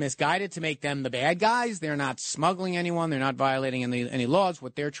kind of misguided to make them the bad guys. They're not smuggling anyone. They're not violating any laws.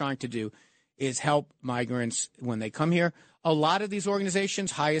 What they're trying to do is help migrants when they come here. A lot of these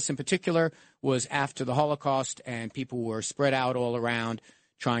organizations, HIAS in particular, was after the Holocaust, and people were spread out all around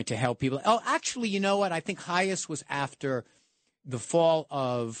trying to help people. Oh, actually, you know what? I think HIAS was after the fall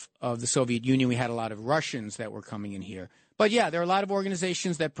of the Soviet Union. We had a lot of Russians that were coming in here. But, yeah, there are a lot of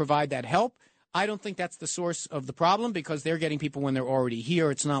organizations that provide that help. I don't think that's the source of the problem because they're getting people when they're already here.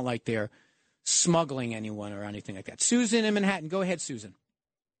 It's not like they're smuggling anyone or anything like that. Susan in Manhattan. Go ahead, Susan.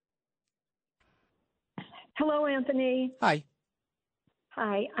 Hello, Anthony. Hi.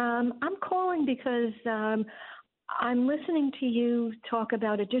 Hi. I'm calling because I'm listening to you talk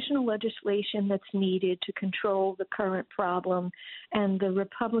about additional legislation that's needed to control the current problem, and the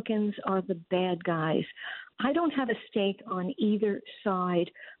Republicans are the bad guys. I don't have a stake on either side,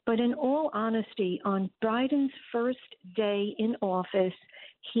 but in all honesty, on Biden's first day in office,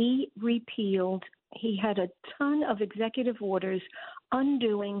 he had a ton of executive orders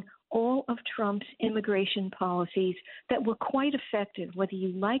undoing all of Trump's immigration policies that were quite effective, whether you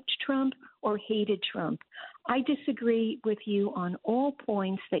liked Trump or hated Trump. I disagree with you on all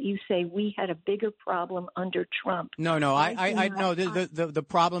points that you say we had a bigger problem under Trump. No, I know the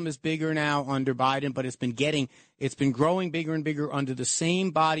problem is bigger now under Biden, but it's been growing bigger and bigger under the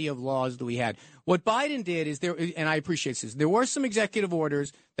same body of laws that we had. What Biden did is and I appreciate this, there were some executive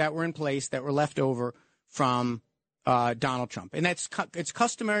orders that were in place that were left over from Donald Trump, and it's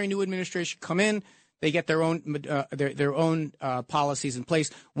customary. New administration come in, they get their own policies in place.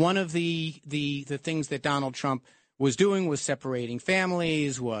 One of the things that Donald Trump was doing was separating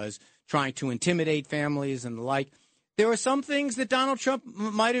families, was trying to intimidate families and the like. There were some things that Donald Trump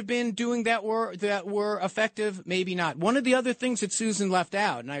might have been doing that were effective, maybe not. One of the other things that Susan left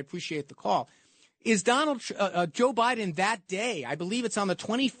out, and I appreciate the call, is Joe Biden that day, I believe it's on the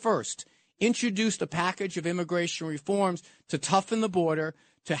 21st, introduced a package of immigration reforms to toughen the border,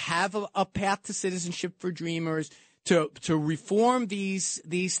 to have a path to citizenship for dreamers, to reform these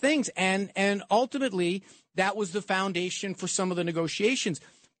things. And ultimately, that was the foundation for some of the negotiations.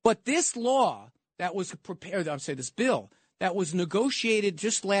 But this law that was prepared, this bill that was negotiated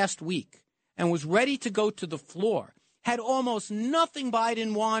just last week and was ready to go to the floor, had almost nothing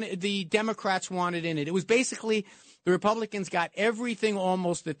the Democrats wanted in it. It was basically the Republicans got everything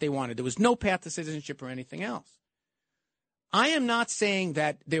almost that they wanted. There was no path to citizenship or anything else. I am not saying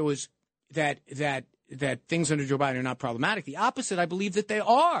that there was that things under Joe Biden are not problematic. The opposite, I believe that they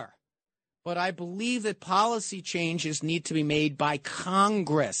are. But I believe that policy changes need to be made by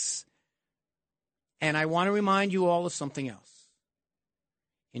Congress. And I want to remind you all of something else.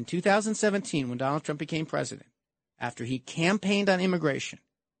 In 2017, when Donald Trump became president, after he campaigned on immigration,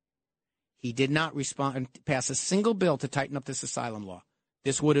 he did not pass a single bill to tighten up this asylum law.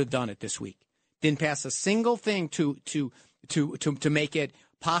 This would have done it this week. Didn't pass a single thing to make it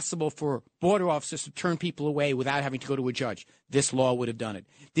possible for border officers to turn people away without having to go to a judge. This law would have done it.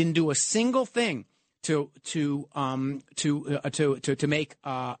 Didn't do a single thing to make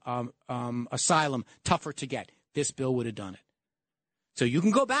asylum tougher to get. This bill would have done it. So you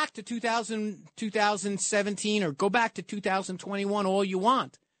can go back to 2017 or go back to 2021 all you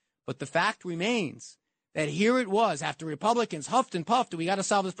want. But the fact remains that here it was after Republicans huffed and puffed, we got to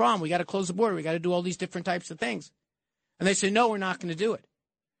solve this problem. We got to close the border. We got to do all these different types of things. And they said, no, we're not going to do it.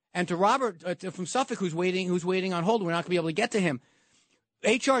 And to Robert from Suffolk, who's waiting on hold, we're not going to be able to get to him.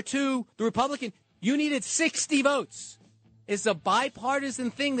 H.R. 2, the Republican, you needed 60 votes. It's a bipartisan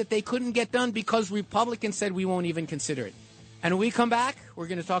thing that they couldn't get done because Republicans said we won't even consider it. And when we come back, we're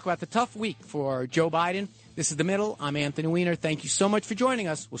going to talk about the tough week for Joe Biden. This is The Middle. I'm Anthony Weiner. Thank you so much for joining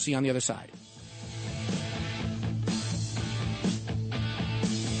us. We'll see you on the other side.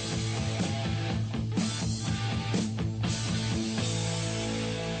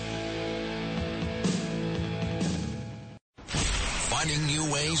 Finding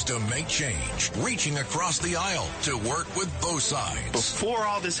new ways to make change, reaching across the aisle to work with both sides. Before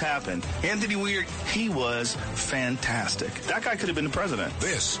all this happened, Anthony Weiner, he was fantastic. That guy could have been the president.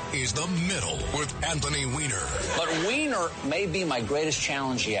 This is The Middle with Anthony Weiner. But Weiner may be my greatest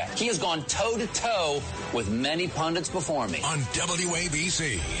challenge yet. He has gone toe-to-toe with many pundits before me. On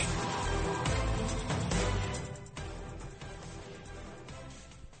WABC.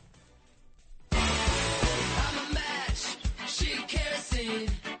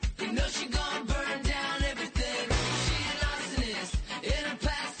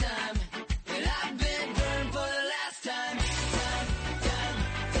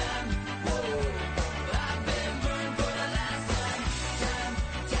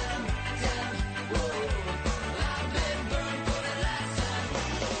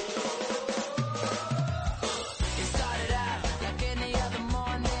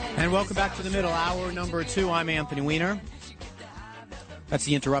 And welcome back to The Middle, hour number 2. I'm Anthony Weiner. That's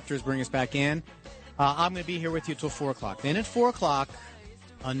the interrupters bring us back in. I'm going to be here with you till 4 o'clock. Then at 4 o'clock,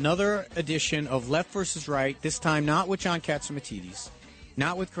 another edition of Left versus Right, this time not with John Catsimatidis,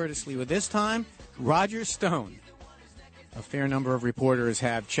 not with Curtis Lee, but this time Roger Stone. A fair number of reporters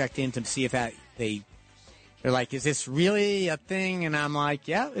have checked in to see if they're like, is this really a thing? And I'm like,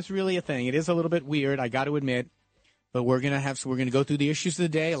 yeah, it's really a thing. It is a little bit weird, I got to admit. But we're going to go through the issues of the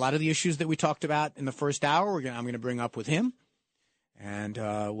day. A lot of the issues that we talked about in the first hour, I'm going to bring up with him. And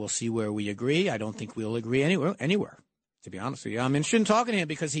we'll see where we agree. I don't think we'll agree anywhere, to be honest with you. I'm interested in talking to him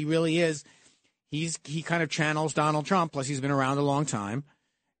because he really is. He kind of channels Donald Trump, plus he's been around a long time.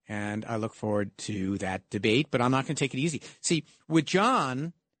 And I look forward to that debate, but I'm not going to take it easy. See, with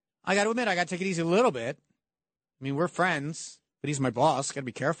John, I got to admit, I got to take it easy a little bit. I mean, we're friends, but he's my boss. Got to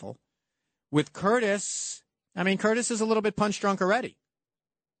be careful. With Curtis, Curtis is a little bit punch drunk already.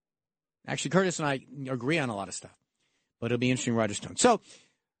 Actually, Curtis and I agree on a lot of stuff. But it'll be interesting, Roger Stone. So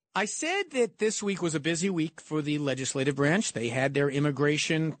I said that this week was a busy week for the legislative branch. They had their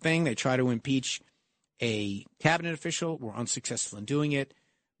immigration thing. They tried to impeach a cabinet official. Were unsuccessful in doing it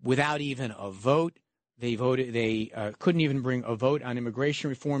without even a vote. They couldn't even bring a vote on immigration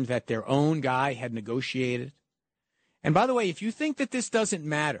reform that their own guy had negotiated. And by the way, if you think that this doesn't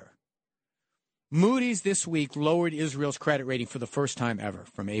matter, Moody's this week lowered Israel's credit rating for the first time ever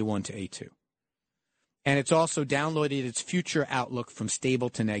from A1 to A2. And it's also downloaded its future outlook from stable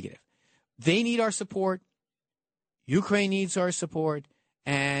to negative. They need our support. Ukraine needs our support.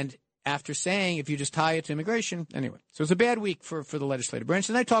 And after saying, if you just tie it to immigration, anyway. So it's a bad week for the legislative branch.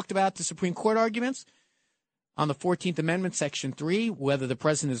 And I talked about the Supreme Court arguments on the 14th Amendment, Section 3, whether the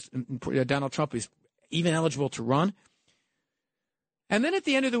president Donald Trump is even eligible to run. And then at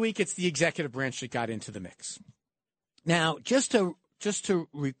the end of the week, it's the executive branch that got into the mix. Now, just to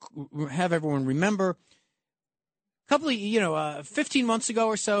have everyone remember, a couple of 15 months ago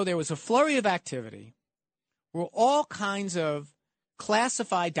or so, there was a flurry of activity where all kinds of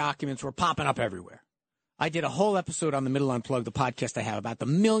classified documents were popping up everywhere. I did a whole episode on The Middle Unplugged, the podcast I have, about the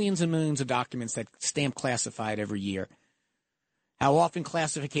millions and millions of documents that stamp classified every year. How often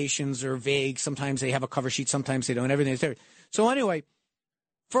classifications are vague. Sometimes they have a cover sheet, sometimes they don't. Everything is there. So anyway,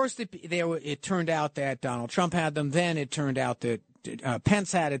 first it turned out that Donald Trump had them. Then it turned out that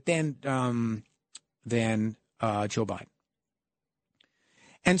Pence had it. Then Joe Biden.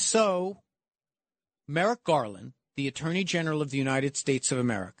 And so Merrick Garland, the Attorney General of the United States of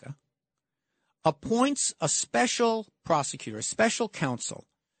America, appoints a special prosecutor, a special counsel,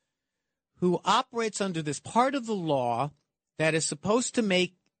 who operates under this part of the law that is supposed to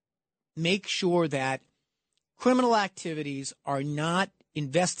make sure that criminal activities are not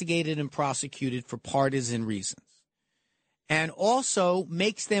investigated and prosecuted for partisan reasons, and also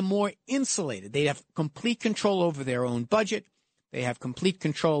makes them more insulated. They have complete control over their own budget. They have complete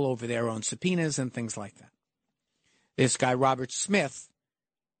control over their own subpoenas and things like that. This guy,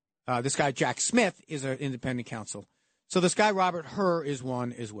 Jack Smith, is an independent counsel. So this guy, Robert Hur, is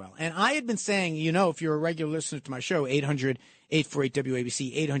one as well. And I had been saying, if you're a regular listener to my show,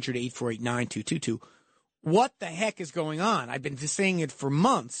 800-848-WABC, 800-848-9222, what the heck is going on? I've been saying it for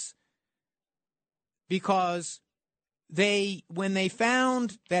months because when they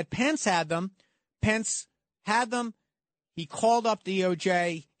found that Pence had them, he called up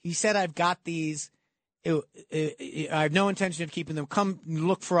DOJ. He said, I've got these. I have no intention of keeping them. Come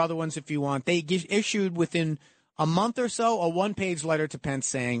look for other ones if you want. They issued within a month or so a one-page letter to Pence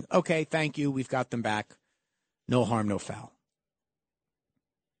saying, okay, thank you, we've got them back. No harm, no foul.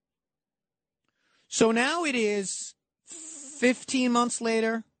 So now it is 15 months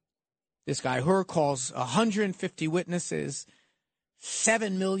later. This guy, Hur, calls 150 witnesses,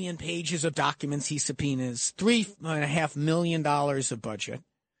 7 million pages of documents he subpoenas, $3.5 million of budget.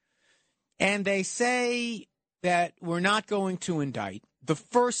 And they say that we're not going to indict. The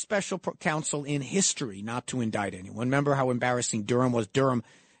first special counsel in history not to indict anyone. Remember how embarrassing Durham was? Durham,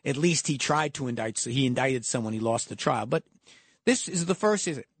 at least he tried to indict, so he indicted someone, he lost the trial. But this is the first,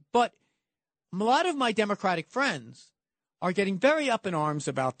 is it? But a lot of my Democratic friends are getting very up in arms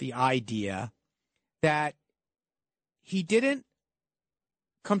about the idea that he didn't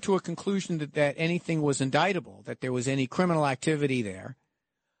come to a conclusion that anything was indictable, that there was any criminal activity there.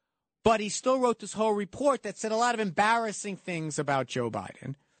 But he still wrote this whole report that said a lot of embarrassing things about Joe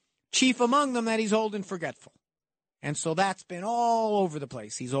Biden, chief among them that he's old and forgetful. And so that's been all over the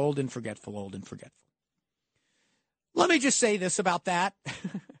place. He's old and forgetful, old and forgetful. Let me just say this about that.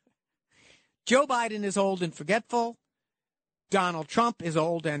 Joe Biden is old and forgetful. Donald Trump is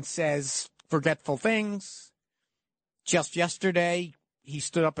old and says forgetful things. Just yesterday, he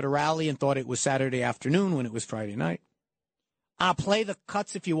stood up at a rally and thought it was Saturday afternoon when it was Friday night. I'll play the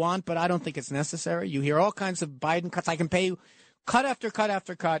cuts if you want, but I don't think it's necessary. You hear all kinds of Biden cuts. I can pay you cut after cut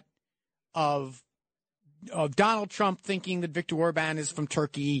after cut of Donald Trump thinking that Viktor Orban is from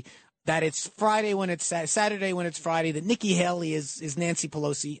Turkey, that it's Friday when it's Saturday when it's Friday, that Nikki Haley is Nancy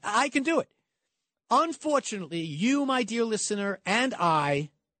Pelosi. I can do it. Unfortunately, you, my dear listener, and I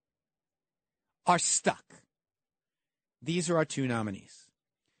are stuck. These are our two nominees.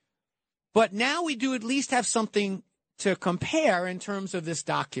 But now we do at least have something to compare in terms of this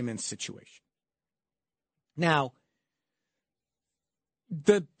document situation. Now,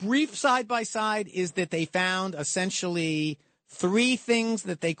 the brief side-by-side is that they found essentially 3 things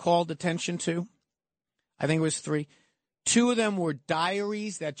that they called attention to. I think it was 3. 2 of them were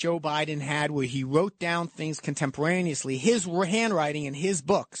diaries that Joe Biden had where he wrote down things contemporaneously, his handwriting in his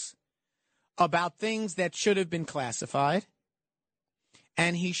books, about things that should have been classified.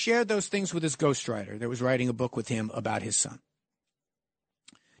 And he shared those things with his ghostwriter that was writing a book with him about his son.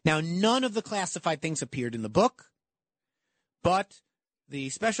 Now, none of the classified things appeared in the book, but the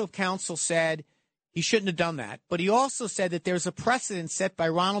special counsel said he shouldn't have done that. But he also said that there's a precedent set by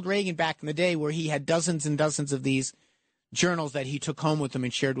Ronald Reagan back in the day where he had dozens and dozens of these journals that he took home with him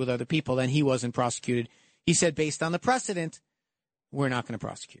and shared with other people, and he wasn't prosecuted. He said, based on the precedent, we're not going to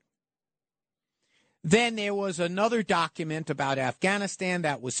prosecute. Then there was another document about Afghanistan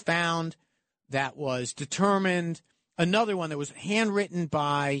that was found, that was determined. Another one that was handwritten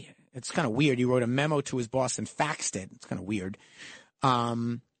by, it's kind of weird, he wrote a memo to his boss and faxed it. It's kind of weird.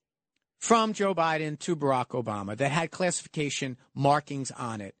 From Joe Biden to Barack Obama that had classification markings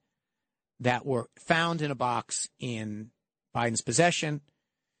on it that were found in a box in Biden's possession.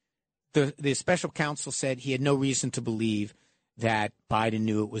 The special counsel said he had no reason to believe that Biden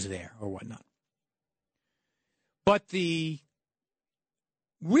knew it was there or whatnot. But the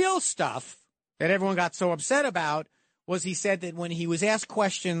real stuff that everyone got so upset about was he said that when he was asked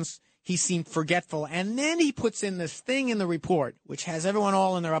questions, he seemed forgetful. And then he puts in this thing in the report, which has everyone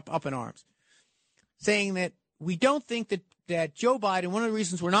all in their up in arms, saying that we don't think that Joe Biden, one of the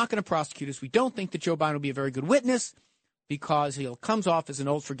reasons we're not going to prosecute is we don't think that Joe Biden will be a very good witness because he comes off as an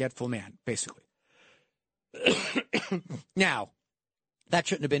old, forgetful man, basically. Now, that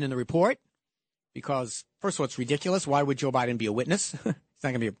shouldn't have been in the report. Because, first of all, it's ridiculous. Why would Joe Biden be a witness? It's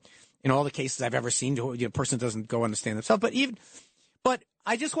not going to be, in all the cases I've ever seen, a person doesn't go understand themselves. But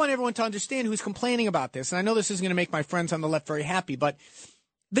I just want everyone to understand who's complaining about this. And I know this isn't going to make my friends on the left very happy, but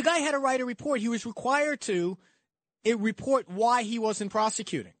the guy had to write a report. He was required to report why he wasn't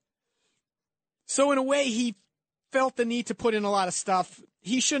prosecuting. So in a way, he felt the need to put in a lot of stuff.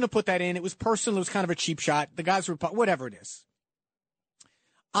 He shouldn't have put that in. It was personal. It was kind of a cheap shot. The guys were, whatever it is.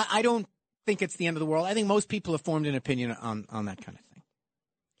 I don't think it's the end of the world. I think most people have formed an opinion on that kind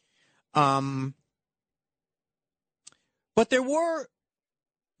of thing. But there were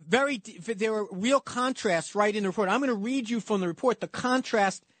real contrasts right in the report. I'm going to read you from the report the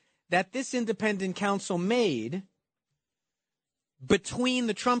contrast that this independent counsel made between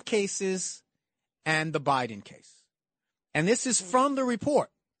the Trump cases and the Biden case. And this is from the report.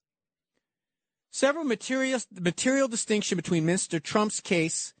 Several material distinction between Mr. Trump's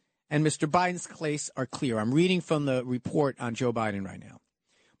case and Mr. Biden's case are clear. I'm reading from the report on Joe Biden right now.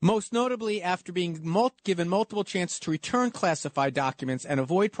 Most notably, after being given multiple chances to return classified documents and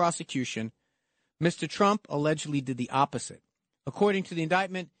avoid prosecution, Mr. Trump allegedly did the opposite. According to the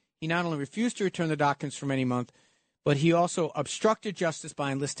indictment, he not only refused to return the documents for many months, but he also obstructed justice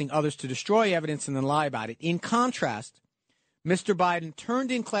by enlisting others to destroy evidence and then lie about it. In contrast, Mr. Biden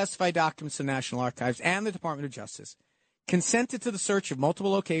turned in classified documents to the National Archives and the Department of Justice, consented to the search of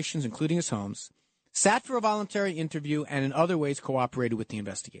multiple locations, including his homes, sat for a voluntary interview, and in other ways cooperated with the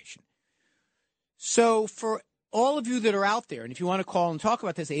investigation. So for all of you that are out there, and if you want to call and talk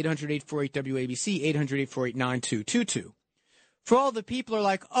about this, 800-848-WABC, 800-848-9222. For all the people who are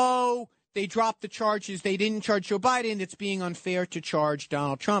like, oh, they dropped the charges, they didn't charge Joe Biden, it's being unfair to charge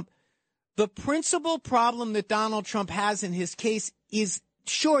Donald Trump. The principal problem that Donald Trump has in his case is,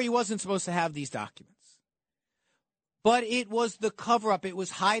 sure, he wasn't supposed to have these documents. But it was the cover-up. It was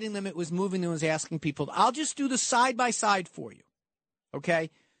hiding them. It was moving them. It was asking people. I'll just do the side-by-side for you,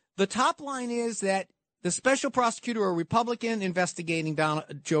 okay? The top line is that the special prosecutor, a Republican investigating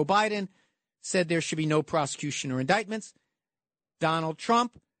Joe Biden, said there should be no prosecution or indictments. Donald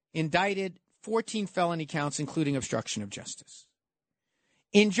Trump indicted 14 felony counts, including obstruction of justice.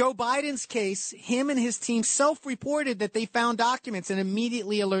 In Joe Biden's case, him and his team self-reported that they found documents and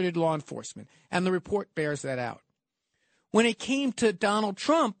immediately alerted law enforcement, and the report bears that out. When it came to Donald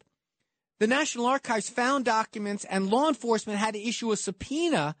Trump, the National Archives found documents and law enforcement had to issue a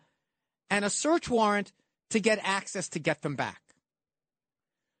subpoena and a search warrant to get access to get them back.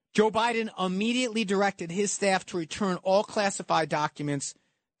 Joe Biden immediately directed his staff to return all classified documents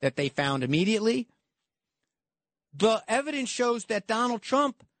that they found immediately. The evidence shows that Donald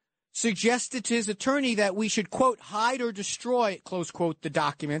Trump suggested to his attorney that we should, quote, hide or destroy, close quote, the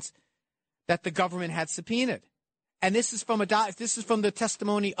documents that the government had subpoenaed. And this is from the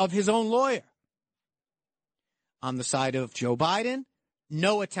testimony of his own lawyer. On the side of Joe Biden,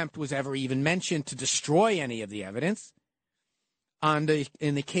 no attempt was ever even mentioned to destroy any of the evidence. In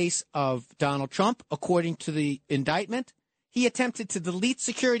the case of Donald Trump, according to the indictment, he attempted to delete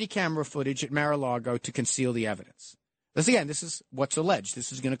security camera footage at Mar-a-Lago to conceal the evidence. This is what's alleged.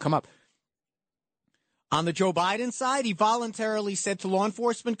 This is going to come up. On the Joe Biden side, he voluntarily said to law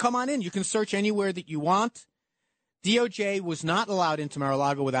enforcement, come on in. You can search anywhere that you want. DOJ was not allowed into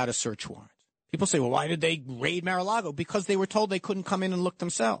Mar-a-Lago without a search warrant. People say, well, why did they raid Mar-a-Lago? Because they were told they couldn't come in and look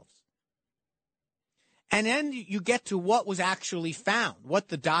themselves. And then you get to what was actually found, what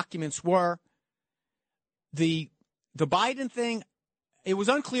the documents were. The Biden thing, it was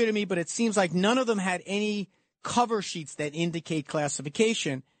unclear to me, but it seems like none of them had any cover sheets that indicate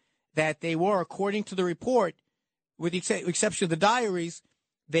classification, that they were, according to the report, with the exception of the diaries,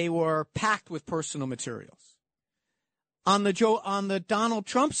 they were packed with personal materials. On the Donald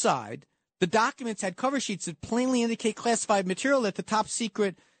Trump side, the documents had cover sheets that plainly indicate classified material at the top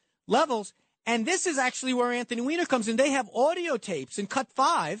secret levels. And this is actually where Anthony Weiner comes in. They have audio tapes in Cut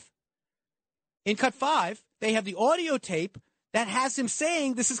 5. In Cut 5, they have the audio tape that has him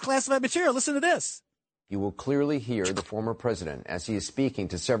saying this is classified material. Listen to this. You will clearly hear the former president as he is speaking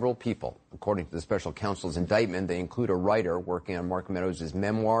to several people. According to the special counsel's indictment, they include a writer working on Mark Meadows'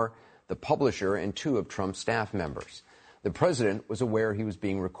 memoir, the publisher, and 2 of Trump's staff members. The president was aware he was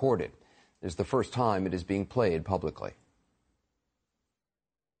being recorded. It is the first time it is being played publicly.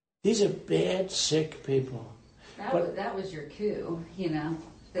 These are bad, sick people. That was your coup,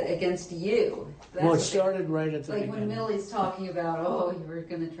 against you. It started right at the beginning. Like when Millie's talking about, you were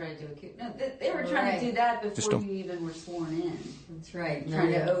going to try to do a coup. No, they were trying to do that before you even were sworn in. That's right.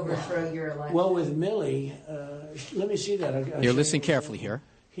 Trying to overthrow your election. Well, with Millie, let me see that. You're listening carefully here.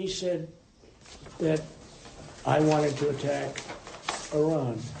 He said that I wanted to attack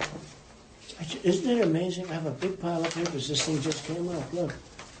Iran. Isn't it amazing? I have a big pile of papers. This thing just came up. Look.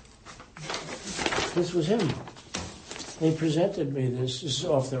 This was him. They presented me this. This is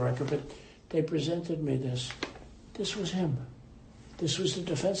off the record, but they presented me this. This was him. This was the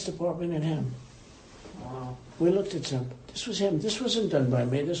Defense Department and him. Wow. We looked at him. This was him. This wasn't done by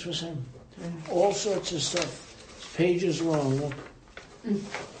me. This was him. All sorts of stuff. It's pages long. Look.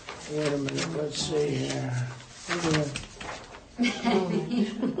 Wait a minute. Let's see here. Look at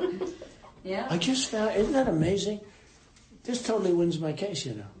that. Yeah. I just found, isn't that amazing? This totally wins my case,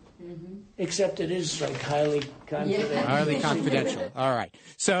 Mm-hmm. Except it is like highly confidential. Yeah. Highly confidential. All right.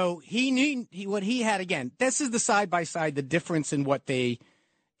 So he knew what he had. Again, this is the side by side, the difference in what they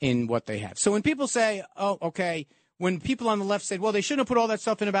have. So when people say, "Oh, okay, when people on the left said, well, they shouldn't have put all that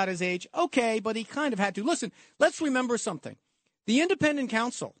stuff in about his age. Okay, but he kind of had to. Listen, let's remember something. The independent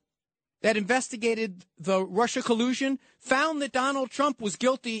counsel that investigated the Russia collusion found that Donald Trump was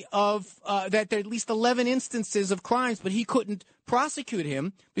guilty of that there are at least 11 instances of crimes, but he couldn't prosecute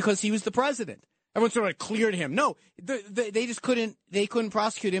him because he was the president. Everyone sort of cleared him. No, they just couldn't. They couldn't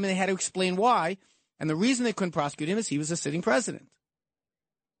prosecute him, and they had to explain why. And the reason they couldn't prosecute him is he was a sitting president.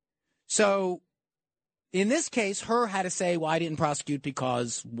 So in this case, Hur had to say, well, I didn't prosecute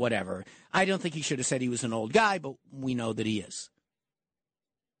because whatever. I don't think he should have said he was an old guy, but we know that he is.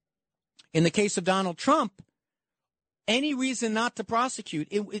 In the case of Donald Trump, any reason not to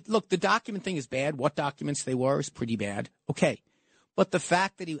prosecute, look, the document thing is bad. What documents they were is pretty bad. Okay. But the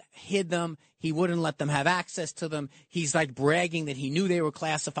fact that he hid them, he wouldn't let them have access to them. He's like bragging that he knew they were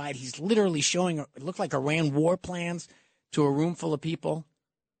classified. He's literally showing, it looked like Iran war plans to a room full of people.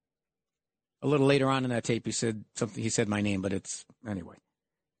 A little later on in that tape, he said something. He said my name, but it's anyway.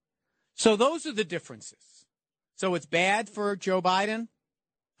 So those are the differences. So it's bad for Joe Biden.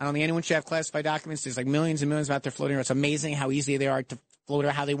 I don't think anyone should have classified documents. There's like millions and millions out there floating around. It's amazing how easy they are to float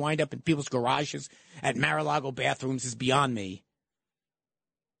around. How they wind up in people's garages at Mar-a-Lago bathrooms is beyond me.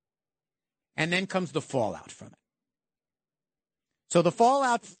 And then comes the fallout from it. So the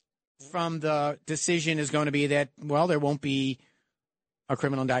fallout from the decision is going to be that, well, there won't be a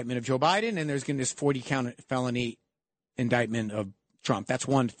criminal indictment of Joe Biden, and there's going to be this 40-count felony indictment of Trump. That's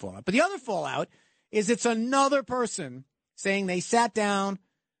one fallout. But the other fallout is it's another person saying they sat down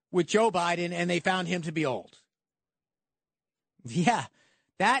with Joe Biden and they found him to be old. Yeah,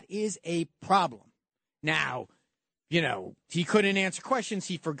 that is a problem. Now, you know, he couldn't answer questions.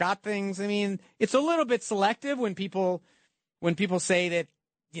 He forgot things. I mean, it's a little bit selective when people say that,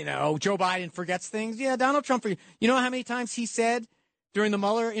 you know, Joe Biden forgets things. Yeah, Donald Trump. You know how many times he said during the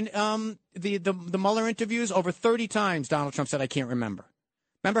Mueller the Mueller interviews? Over 30 times Donald Trump said, I can't remember.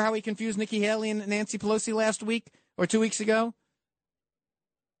 Remember how he confused Nikki Haley and Nancy Pelosi last week or 2 weeks ago?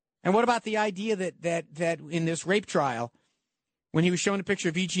 And what about the idea that in this rape trial, when he was showing a picture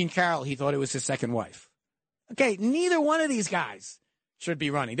of E. Jean Carroll, he thought it was his second wife? Okay, neither one of these guys should be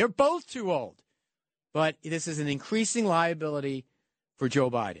running. They're both too old. But this is an increasing liability for Joe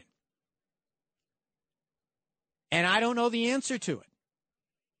Biden. And I don't know the answer to it.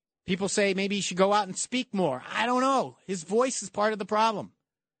 People say maybe he should go out and speak more. I don't know. His voice is part of the problem.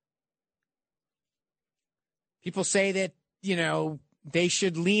 People say that, you know, they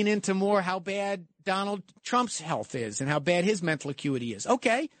should lean into more how bad Donald Trump's health is and how bad his mental acuity is.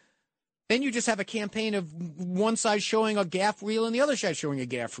 Okay. Then you just have a campaign of one side showing a gaffe reel and the other side showing a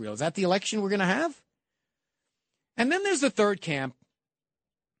gaffe reel. Is that the election we're going to have? And then there's the third camp,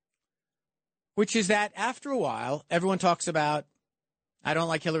 which is that after a while, everyone talks about, I don't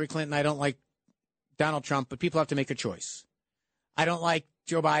like Hillary Clinton, I don't like Donald Trump, but people have to make a choice. I don't like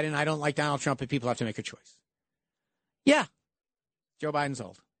Joe Biden, I don't like Donald Trump, but people have to make a choice. Yeah, Joe Biden's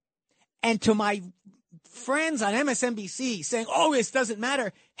old. And to my friends on MSNBC saying, oh, this doesn't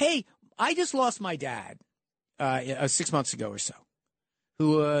matter. Hey, I just lost my dad 6 months ago or so,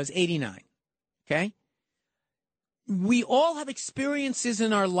 who was 89, okay? We all have experiences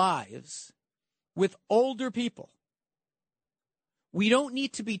in our lives with older people. We don't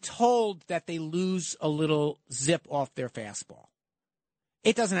need to be told that they lose a little zip off their fastball.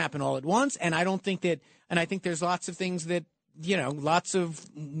 It doesn't happen all at once, and I don't think that, and I think there's lots of things that, you know, lots of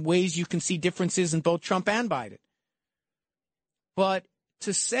ways you can see differences in both Trump and Biden. But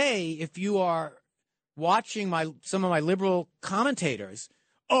to say, if you are watching some of my liberal commentators,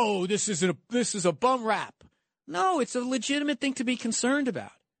 oh, this is a bum rap. No, it's a legitimate thing to be concerned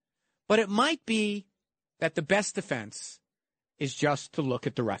about. But it might be that the best defense is just to look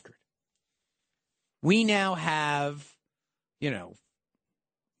at the record. We now have, you know,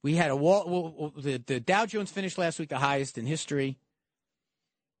 we had the Dow Jones finished last week the highest in history.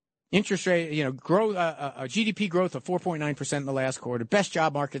 Interest rate, you know, a GDP growth of 4.9% in the last quarter. Best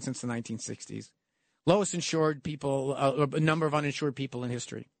job market since the 1960s. Lowest insured people, number of uninsured people in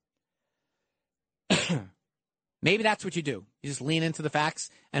history. Maybe that's what you do. You just lean into the facts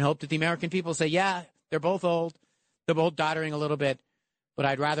and hope that the American people say, yeah, they're both old. They're both doddering a little bit. But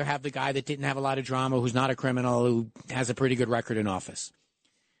I'd rather have the guy that didn't have a lot of drama, who's not a criminal, who has a pretty good record in office.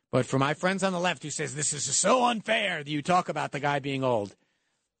 But for my friends on the left who says this is so unfair that you talk about the guy being old,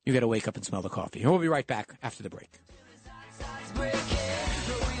 you got to wake up and smell the coffee. And we'll be right back after the break.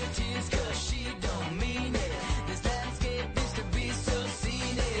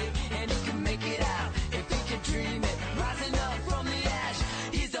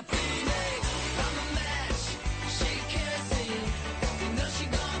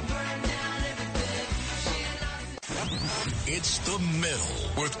 It's The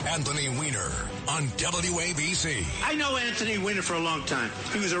Middle with Anthony Weiner on WABC. I know Anthony Weiner for a long time.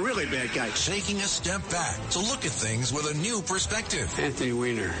 He was a really bad guy. Taking a step back to look at things with a new perspective. Anthony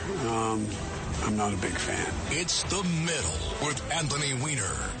Weiner, I'm not a big fan. It's The Middle with Anthony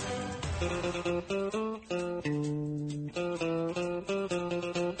Weiner.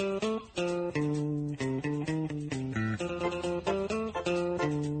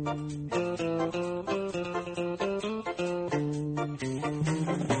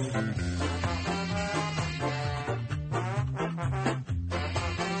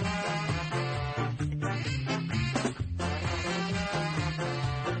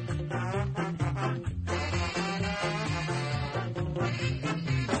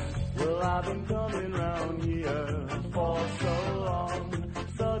 I've been coming round here for so long.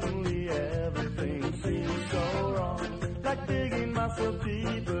 Suddenly everything seems so wrong. Like digging myself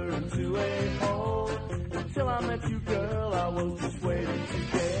deeper into a hole. Until I met you, girl, I was just waiting to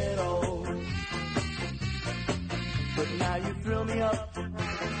get old. But now you thrill me up.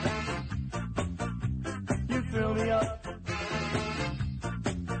 You fill me up.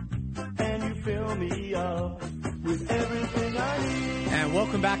 And you fill me up with everything I need. And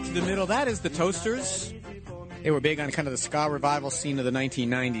welcome back to The Middle. That is the Toasters. They were big on kind of the ska revival scene of the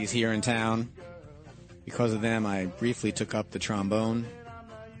 1990s here in town. Because of them, I briefly took up the trombone.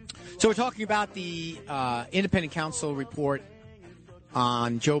 So we're talking about the independent counsel report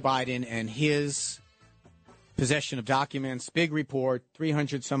on Joe Biden and his possession of documents. Big report,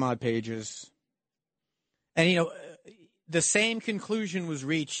 300 some odd pages. And, you know, the same conclusion was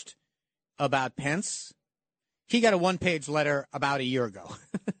reached about Pence. He got a one-page letter about a year ago.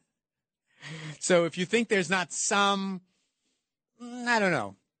 So if you think there's not some, I don't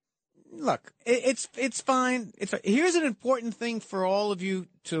know. Look, it's fine. Here's an important thing for all of you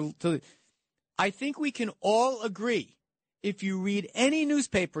to. I think we can all agree. If you read any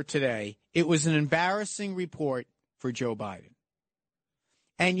newspaper today, it was an embarrassing report for Joe Biden.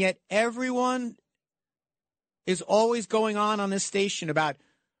 And yet everyone is always going on this station about,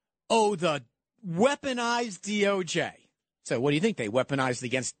 oh, the weaponized DOJ. So what do you think? They weaponized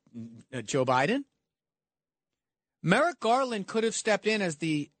against Joe Biden? Merrick Garland could have stepped in as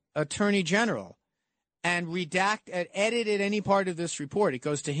the Attorney General and edited any part of this report. It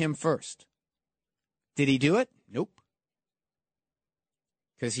goes to him first. Did he do it? Nope.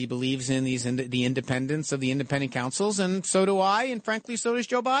 Because he believes in the independence of the independent counsels, and so do I, and frankly, so does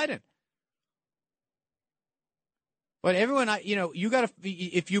Joe Biden. But everyone, you got to.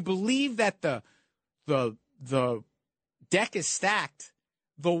 If you believe that the deck is stacked,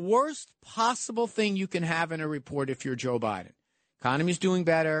 the worst possible thing you can have in a report if you're Joe Biden. Economy's doing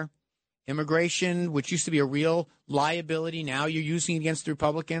better. Immigration, which used to be a real liability, now you're using it against the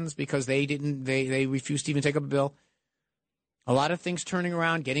Republicans because they refused to even take up a bill. A lot of things turning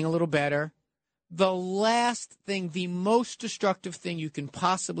around, getting a little better. The last thing, the most destructive thing you can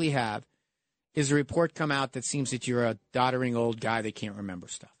possibly have is a report come out that seems that you're a doddering old guy that can't remember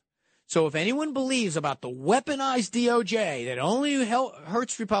stuff. So if anyone believes about the weaponized DOJ that only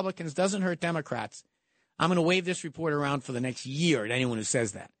hurts Republicans, doesn't hurt Democrats, I'm going to wave this report around for the next year at anyone who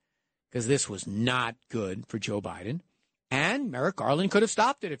says that, because this was not good for Joe Biden. And Merrick Garland could have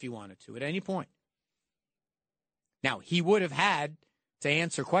stopped it if he wanted to at any point. Now, he would have had to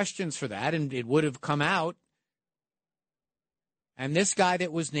answer questions for that, and it would have come out. And this guy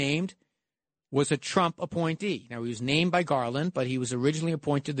that was named was a Trump appointee. Now, he was named by Garland, but he was originally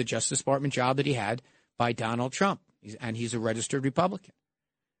appointed the Justice Department job that he had by Donald Trump, and he's a registered Republican.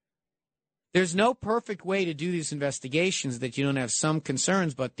 There's no perfect way to do these investigations that you don't have some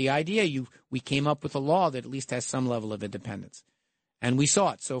concerns, but the idea we came up with a law that at least has some level of independence, and we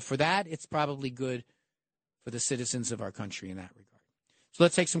saw it. So for that, it's probably good for the citizens of our country in that regard. So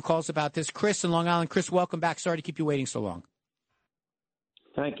let's take some calls about this. Chris in Long Island. Chris, welcome back. Sorry to keep you waiting so long.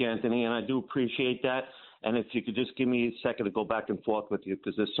 Thank you, Anthony, and I do appreciate that. And if you could just give me a second to go back and forth with you,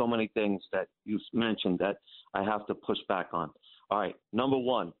 because there's so many things that you mentioned that I have to push back on. All right, number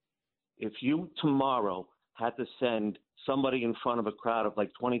one, if you tomorrow had to send somebody in front of a crowd of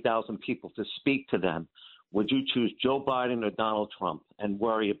like 20,000 people to speak to them, would you choose Joe Biden or Donald Trump and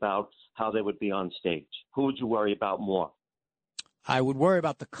worry about how they would be on stage? Who would you worry about more? I would worry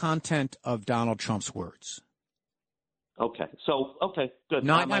about the content of Donald Trump's words. Okay. So, okay, good.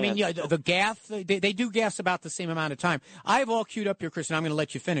 The gaffe, they do gaffes about the same amount of time. I have all queued up here, Chris, and I'm going to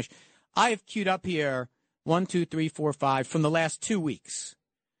let you finish. I have queued up here 1, 2, 3, 4, 5 from the last 2 weeks.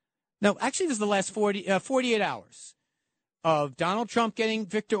 No, actually, this is the last 48 hours of Donald Trump getting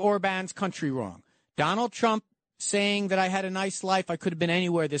Viktor Orban's country wrong. Donald Trump saying that I had a nice life. I could have been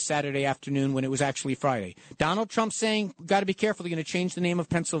anywhere this Saturday afternoon when it was actually Friday. Donald Trump saying, got to be careful, they're going to change the name of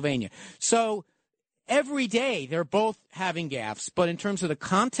Pennsylvania. So every day they're both having gaffes. But in terms of the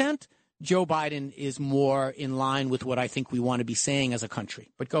content, Joe Biden is more in line with what I think we want to be saying as a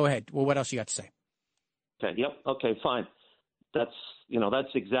country. But go ahead. Well, what else you got to say? Okay. Yep. Okay. Fine. That's the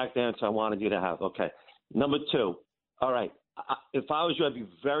exact answer I wanted you to have. Okay. Number two. All right. If I was you, I'd be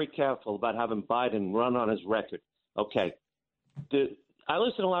very careful about having Biden run on his record. Okay. I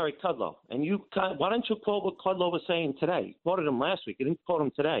listened to Larry Kudlow, and why don't you quote what Kudlow was saying today? You quoted him last week. You didn't quote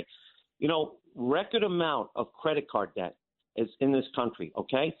him today. Record amount of credit card debt is in this country.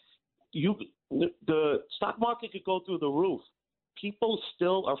 Okay. The stock market could go through the roof. People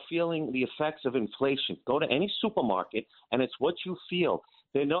still are feeling the effects of inflation. Go to any supermarket, and it's what you feel.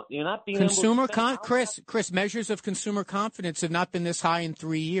 You're not being Consumer able to Chris, measures of consumer confidence have not been this high in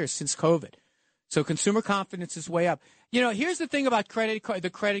 3 years since COVID. So consumer confidence is way up. Here's the thing about the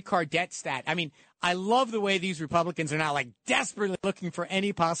credit card debt stat. I mean, I love the way these Republicans are now desperately looking for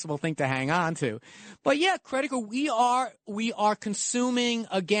any possible thing to hang on to. But yeah, credit card, we are consuming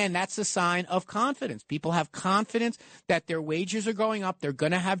again. That's a sign of confidence. People have confidence that their wages are going up. They're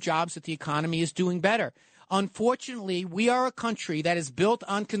going to have jobs, that the economy is doing better. Unfortunately, we are a country that is built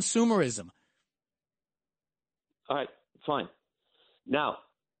on consumerism. All right, fine. Now,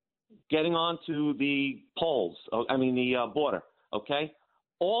 getting on to the polls, the border, okay?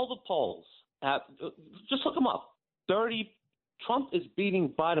 All the polls, just look them up. Trump is beating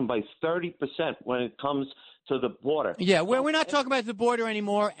Biden by 30% when it comes to the border. Yeah, we're not talking about the border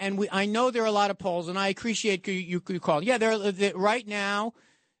anymore, and I know there are a lot of polls, and I appreciate you calling. Yeah, right now,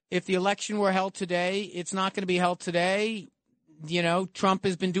 if the election were held today, it's not going to be held today. Trump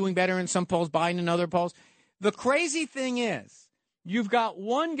has been doing better in some polls, Biden in other polls. The crazy thing is, you've got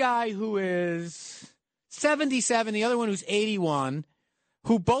one guy who is 77, the other one who's 81,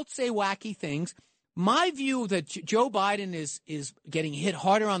 who both say wacky things. My view that Joe Biden is getting hit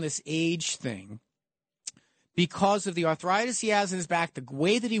harder on this age thing because of the arthritis he has in his back, the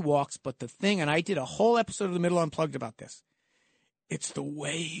way that he walks, but the thing, and I did a whole episode of The Middle Unplugged about this, it's the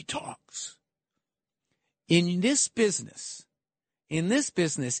way he talks. In this business,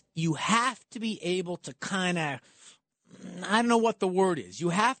 you have to be able to kind of, I don't know what the word is. You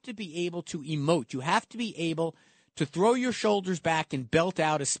have to be able to emote. You have to be able to throw your shoulders back and belt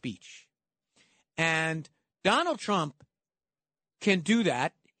out a speech. And Donald Trump can do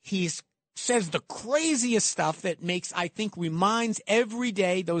that. He says the craziest stuff that reminds every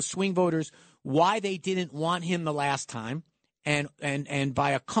day those swing voters why they didn't want him the last time. And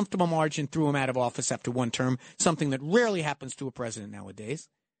by a comfortable margin threw him out of office after one term, something that rarely happens to a president nowadays.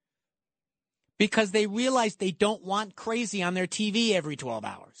 Because they realize they don't want crazy on their TV every 12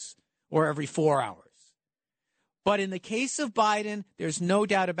 hours or every 4 hours. But in the case of Biden, there's no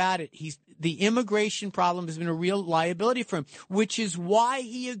doubt about it. The immigration problem has been a real liability for him, which is why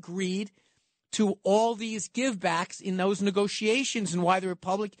he agreed to all these givebacks in those negotiations and why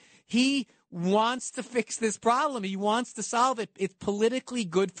he wants to fix this problem. He wants to solve it. It's politically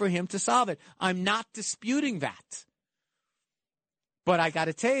good for him to solve it. I'm not disputing that. But I got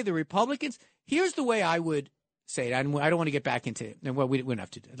to tell you, the Republicans, here's the way I would say it. I don't want to get back into it. Well, we don't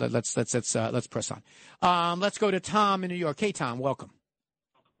have to. Let's press on. Let's go to Tom in New York. Hey, Tom, welcome.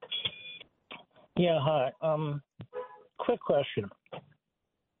 Yeah, hi. Quick question.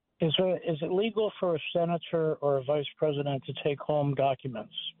 Is it legal for a senator or a vice president to take home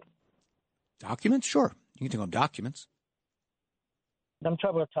documents? Documents? Sure. You can take home documents. I'm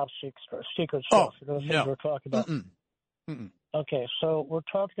talking about top secret stuff. No. Things we're talking about. Okay, so we're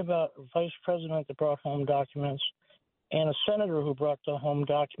talking about a vice president that brought home documents and a senator who brought home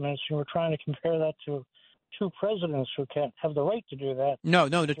documents, and we're trying to compare that to two presidents who can't have the right to do that. No.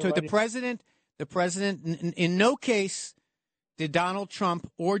 The president, in no case did Donald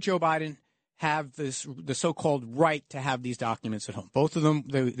Trump or Joe Biden have the so-called right to have these documents at home. Both of them,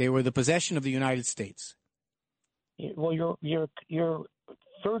 they were the possession of the United States. Well, you're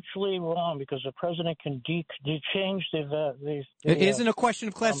virtually wrong because the president can change the It isn't a question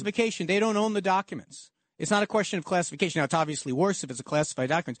of classification. They don't own the documents. It's not a question of classification. Now, it's obviously worse if it's a classified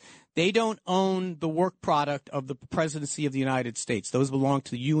document. They don't own the work product of the presidency of the United States. Those belong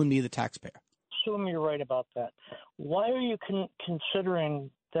to you and me, the taxpayer. Assume you're right about that. Why are you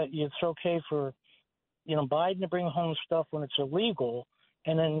considering that it's okay for, Biden to bring home stuff when it's illegal,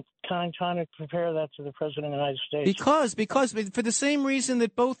 and then kind of trying to compare that to the president of the United States? Because for the same reason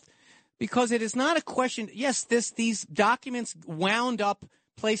that because it is not a question. Yes, these documents wound up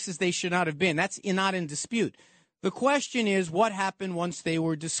places they should not have been. That's not in dispute. The question is what happened once they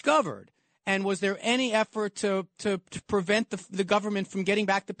were discovered. And was there any effort to prevent the government from getting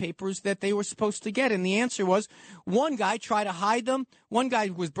back the papers that they were supposed to get? And the answer was one guy tried to hide them. One guy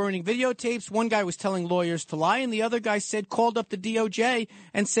was burning videotapes. One guy was telling lawyers to lie. And the other guy called up the DOJ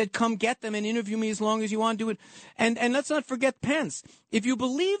and said, come get them and interview me as long as you want to do it. And let's not forget Pence. If you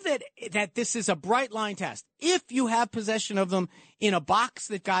believe that this is a bright line test, if you have possession of them in a box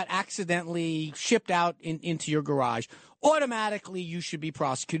that got accidentally shipped out into your garage, automatically you should be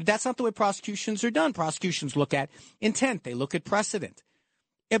prosecuted. That's not the way prosecutions are done. Prosecutions look at intent. They look at precedent.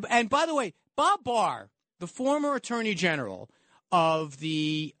 And by the way, Bob Barr, the former Attorney General of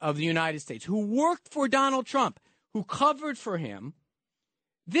the United States, who worked for Donald Trump, who covered for him,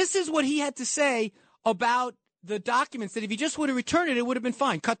 this is what he had to say about the documents, that if he just would have returned it, it would have been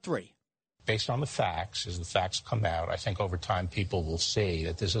fine. Cut 3. Based on the facts, as the facts come out, I think over time people will see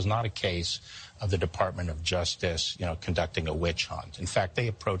that this is not a case of the Department of Justice, conducting a witch hunt. In fact, they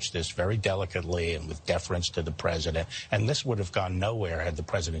approached this very delicately and with deference to the president, and this would have gone nowhere had the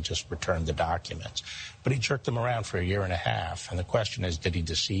president just returned the documents. But he jerked them around for a year and a half, and the question is, did he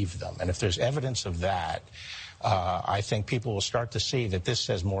deceive them? And if there's evidence of that, I think people will start to see that this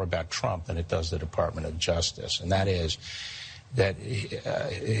says more about Trump than it does the Department of Justice, and that is that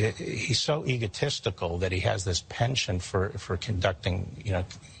he's so egotistical that he has this penchant for conducting,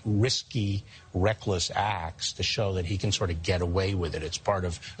 risky, reckless acts to show that he can sort of get away with it. It's part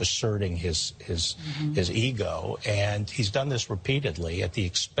of asserting his ego, and he's done this repeatedly at the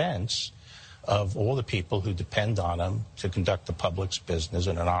expense of all the people who depend on him to conduct the public's business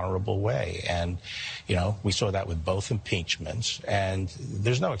in an honorable way. And, we saw that with both impeachments, and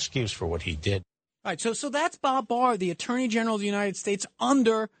there's no excuse for what he did. All right, so that's Bob Barr, the Attorney General of the United States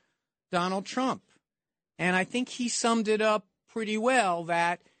under Donald Trump. And I think he summed it up pretty well,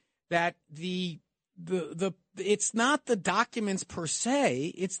 that the it's not the documents per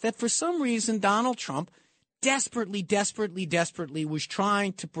se, it's that for some reason Donald Trump desperately was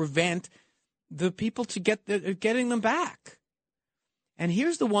trying to prevent the people to getting them back. And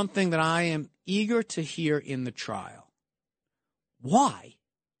here's the one thing that I am eager to hear in the trial. Why?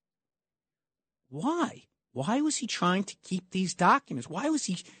 Why was he trying to keep these documents? Why was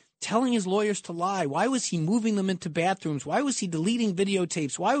he telling his lawyers to lie? Why was he moving them into bathrooms? Why was he deleting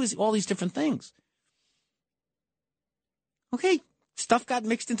videotapes? Why was all these different things? Okay, stuff got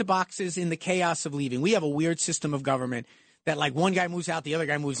mixed into boxes in the chaos of leaving. We have a weird system of government that, like, one guy moves out, the other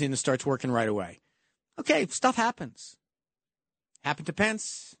guy moves in and starts working right away. Okay, stuff happens. Happened to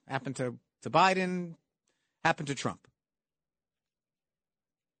Pence, happened to Biden, happened to Trump.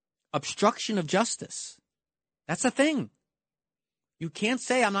 Obstruction of justice. That's a thing. You can't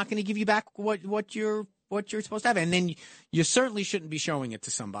say, I'm not going to give you back what you're supposed to have. And then you certainly shouldn't be showing it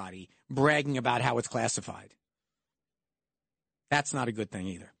to somebody, bragging about how it's classified. That's not a good thing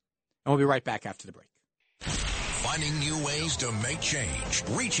either. And we'll be right back after the break. Finding new ways to make change,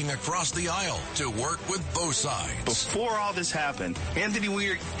 reaching across the aisle to work with both sides. Before all this happened, Anthony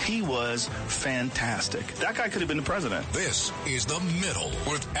Weiner, he was fantastic. That guy could have been the president. This is The Middle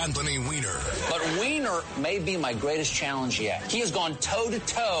with Anthony Weiner. But Weiner may be my greatest challenge yet. He has gone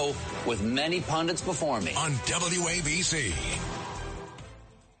toe-to-toe with many pundits before me. On WABC.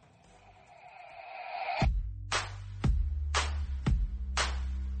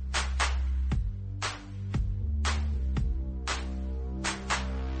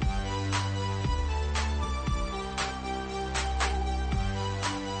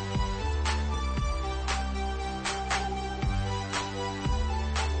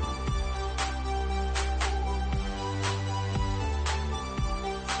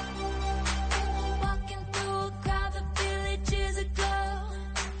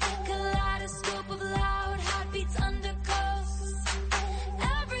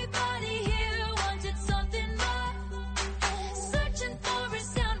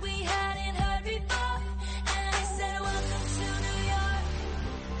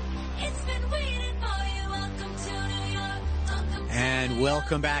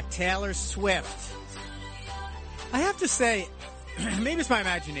 Welcome back. Taylor Swift. I have to say, maybe it's my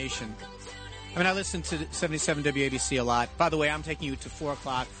imagination. I mean, I listen to 77 WABC a lot. By the way, I'm taking you to 4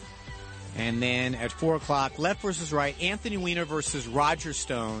 o'clock. And then at 4 o'clock, Left versus Right, Anthony Weiner versus Roger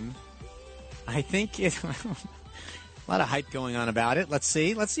Stone. I think a lot of hype going on about it. Let's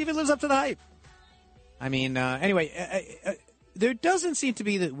see. Let's see if it lives up to the hype. I mean, anyway, there doesn't seem to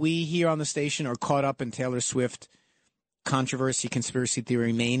be that we here on the station are caught up in Taylor Swift controversy, conspiracy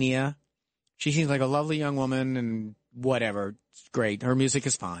theory mania. She seems like a lovely young woman and whatever. It's great. Her music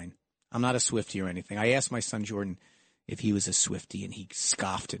is fine. I'm not a Swiftie or anything. I asked my son Jordan if he was a Swiftie and he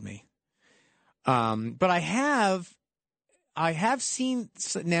scoffed at me. But I have I have seen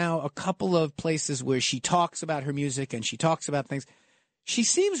now a couple of places where she talks about her music and she talks about things. She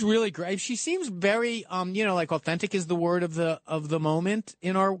seems really great. She seems very, like authentic is the word of the moment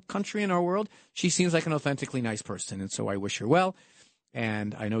in our country, in our world. She seems like an authentically nice person, and so I wish her well.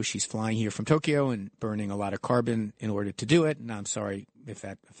 And I know she's flying here from Tokyo and burning a lot of carbon in order to do it, and I'm sorry if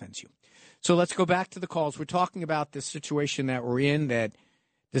that offends you. So let's go back to the calls. We're talking about this situation that we're in, that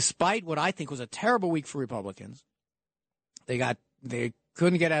despite what I think was a terrible week for Republicans, they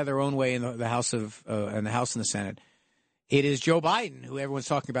couldn't get out of their own way in the House and the Senate. It is Joe Biden, who everyone's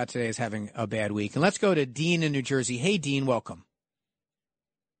talking about today, is having a bad week. And let's go to Dean in New Jersey. Hey, Dean, welcome.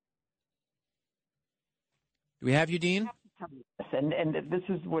 Do we have you, Dean? And this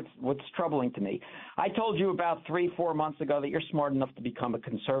is what's troubling to me. I told you about 3-4 months ago that you're smart enough to become a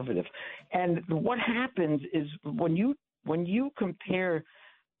conservative. And what happens is when you compare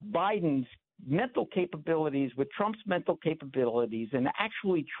Biden's mental capabilities with Trump's mental capabilities and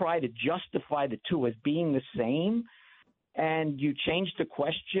actually try to justify the two as being the same, and you change the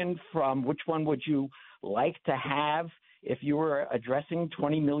question from which one would you like to have if you were addressing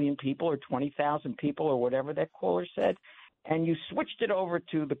 20 million people or 20,000 people or whatever that caller said, and you switched it over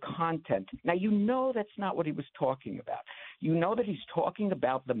to the content. Now, you know that's not what he was talking about. You know that he's talking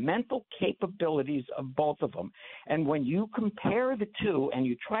about the mental capabilities of both of them. And when you compare the two and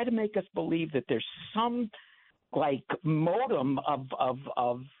you try to make us believe that there's some, like, modem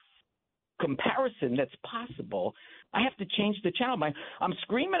of comparison that's possible, I have to change the channel. I'm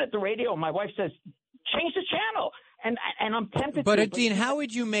screaming at the radio, and my wife says, change the channel. And I'm tempted but to. Dean, how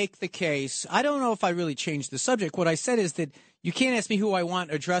would you make the case? I don't know if I really changed the subject. What I said is that you can't ask me who I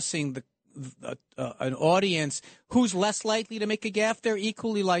want addressing an audience who's less likely to make a gaffe. They're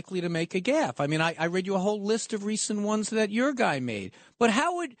equally likely to make a gaffe. I mean, I read you a whole list of recent ones that your guy made. But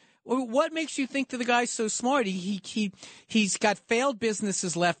what makes you think that the guy's so smart? He's got failed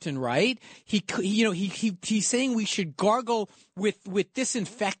businesses left and right. He's saying we should gargle with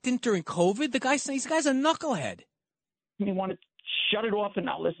disinfectant during COVID. The guy's a knucklehead. You want to shut it off and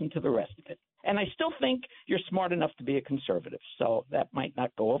not listen to the rest of it. And I still think you're smart enough to be a conservative, so that might not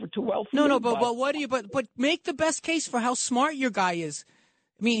go over too well for you. But make the best case for how smart your guy is.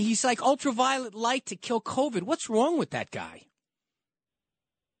 I mean, he's like ultraviolet light to kill COVID. What's wrong with that guy?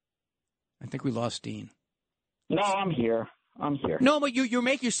 I think we lost Dean. No, I'm here. No, but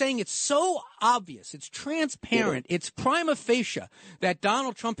you're saying it's so obvious, it's transparent, it's prima facie that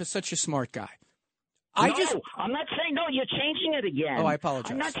Donald Trump is such a smart guy. I'm not saying no. You're changing it again. Oh, I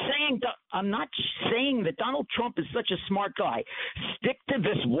apologize. I'm not saying that Donald Trump is such a smart guy. Stick to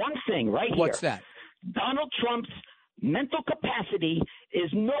this one thing right here. What's that? Donald Trump's mental capacity is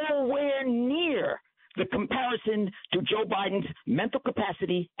nowhere near the comparison to Joe Biden's mental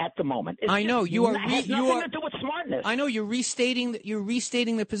capacity at the moment. I know you are. Has nothing to do with smartness. I know you're restating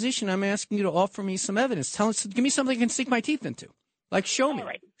the position. I'm asking you to offer me some evidence. Give me something I can sink my teeth into. Like, show me.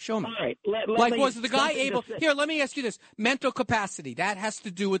 Right. Show me. All right. Was the guy able? Here, let me ask you this: mental capacity. That has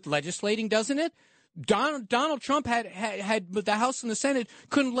to do with legislating, doesn't it? Donald Trump had the House and the Senate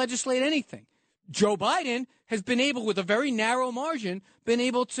couldn't legislate anything. Joe Biden has been able, with a very narrow margin,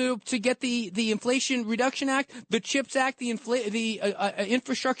 to get the Inflation Reduction Act, the CHIPS Act, the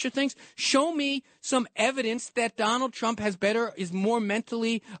infrastructure things. Show me some evidence that Donald Trump is more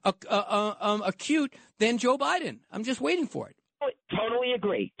mentally acute than Joe Biden. I'm just waiting for it. Totally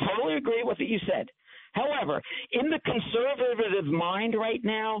agree. Totally agree with what you said. However, in the conservative mind right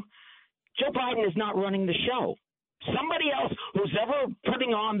now, Joe Biden is not running the show. Somebody else who's ever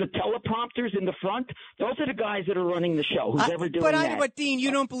putting on the teleprompters in the front, those are the guys that are running the show. Who's ever doing that? But Dean,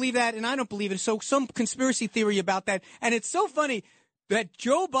 you don't believe that, and I don't believe it. So some conspiracy theory about that. And it's so funny that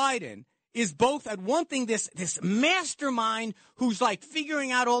Joe Biden is both at one thing, this mastermind who's like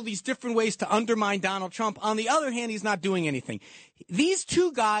figuring out all these different ways to undermine Donald Trump. On the other hand, he's not doing anything. These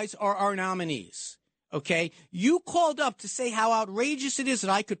two guys are our nominees. Okay, you called up to say how outrageous it is that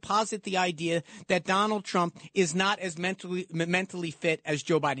I could posit the idea that Donald Trump is not as mentally fit as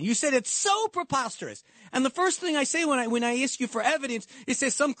Joe Biden. You said it's so preposterous. And the first thing I say when I ask you for evidence, it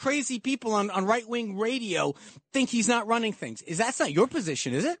says some crazy people on right-wing radio think he's not running things. That's not your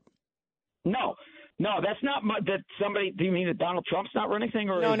position, is it? No, that's not that somebody. Do you mean that Donald Trump's not running things?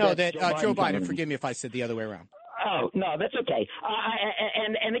 Or No, that Joe Biden. Forgive me if I said the other way around. Oh no, that's okay.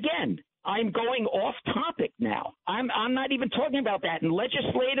 And again, I'm going off topic now. I'm not even talking about that. And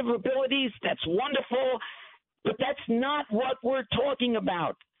legislative abilities, that's wonderful, but that's not what we're talking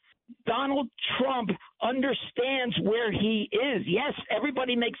about. Donald Trump understands where he is. Yes,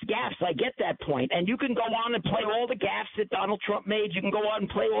 everybody makes gaffes. I get that point. And you can go on and play all the gaffes that Donald Trump made. You can go on and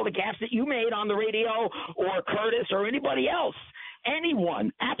play all the gaffes that you made on the radio or Curtis or anybody else.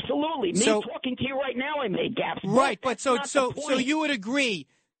 Anyone. Absolutely. Me talking to you right now, I made gaffes. Right, but so you would agree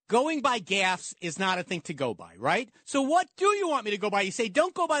going by gaffes is not a thing to go by, right? So what do you want me to go by? You say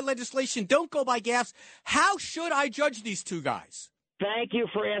don't go by legislation, don't go by gaffes. How should I judge these two guys? Thank you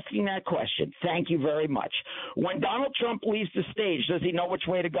for asking that question. Thank you very much. When Donald Trump leaves the stage, does he know which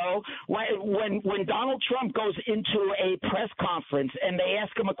way to go? When Donald Trump goes into a press conference and they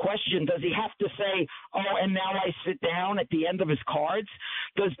ask him a question, does he have to say, "Oh, and now I sit down" at the end of his cards?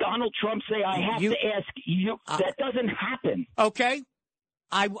 Does Donald Trump say, "I have to ask you"? That doesn't happen. Okay.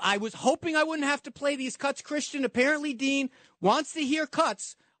 I was hoping I wouldn't have to play these cuts, Christian. Apparently, Dean wants to hear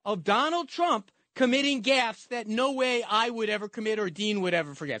cuts of Donald Trump committing gaffes that no way I would ever commit or Dean would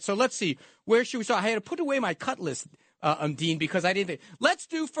ever forget. So let's see. Where should we start? I had to put away my cut list, Dean, because I didn't think. Let's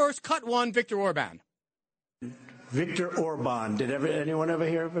do first cut one, Viktor Orban. Viktor Orban. Did anyone ever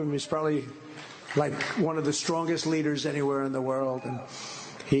hear of him? He's probably like one of the strongest leaders anywhere in the world. And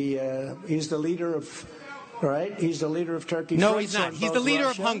he's the leader of... Right? He's the leader of Turkey. No, he's not. He's the leader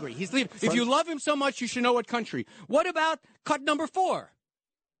of Hungary. If you love him so much, you should know what country. What about cut number 4?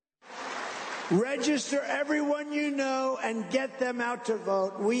 Register everyone you know and get them out to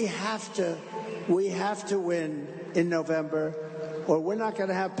vote. We have to win in November, or we're not going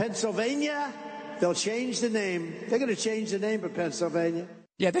to have Pennsylvania. They'll change the name. They're going to change the name of Pennsylvania.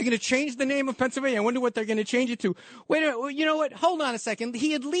 Yeah, they're going to change the name of Pennsylvania. I wonder what they're going to change it to. Wait, you know what? Hold on a second.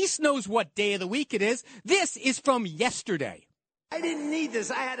 He at least knows what day of the week it is. This is from yesterday. I didn't need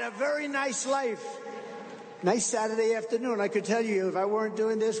this. I had a very nice life. Nice Saturday afternoon. I could tell you if I weren't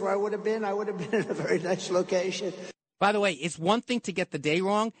doing this, where I would have been in a very nice location. By the way, it's one thing to get the day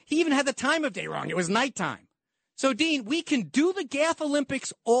wrong. He even had the time of day wrong. It was nighttime. So, Dean, we can do the Gaff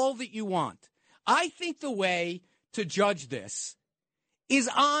Olympics all that you want. I think the way to judge this is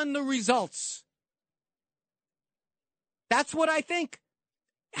on the results. That's what I think.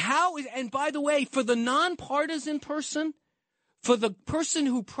 And by the way, for the nonpartisan person, for the person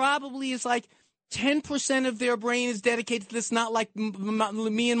who probably is like 10% of their brain is dedicated to this, not like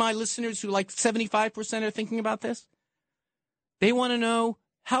me and my listeners who like 75% are thinking about this. They want to know,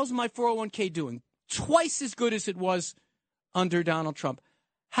 how's my 401k doing? Twice as good as it was under Donald Trump.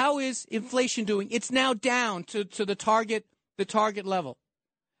 How is inflation doing? It's now down to the target level.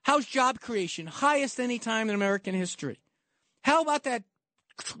 How's job creation? Highest any time in American history. How about that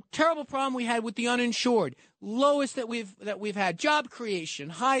terrible problem we had with the uninsured? Lowest that we've had. Job creation,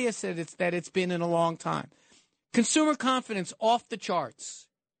 highest that it's been in a long time. Consumer confidence off the charts.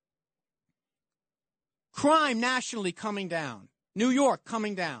 Crime nationally coming down. New York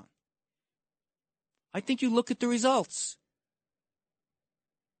coming down. I think you look at the results.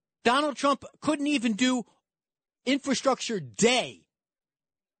 Donald Trump couldn't even do infrastructure day.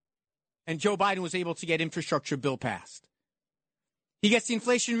 And Joe Biden was able to get infrastructure bill passed. He gets the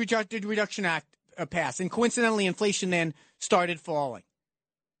Inflation Reduction Act passed. And coincidentally, inflation then started falling.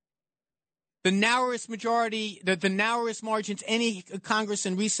 The narrowest majority, the narrowest margins any Congress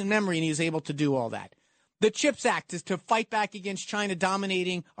in recent memory, and he was able to do all that. The CHIPS Act is to fight back against China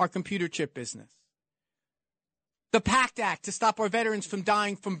dominating our computer chip business. The PACT Act to stop our veterans from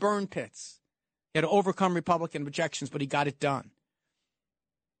dying from burn pits. He had to overcome Republican objections, but he got it done.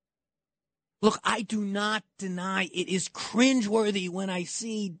 Look, I do not deny it is cringeworthy when I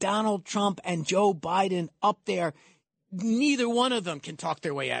see Donald Trump and Joe Biden up there. Neither one of them can talk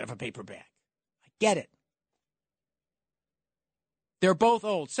their way out of a paper bag. I get it. They're both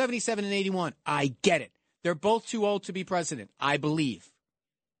old, 77 and 81. I get it. They're both too old to be president, I believe.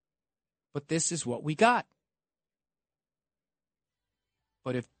 But this is what we got.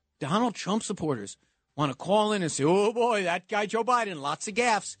 But if Donald Trump supporters want to call in and say, oh boy, that guy Joe Biden, lots of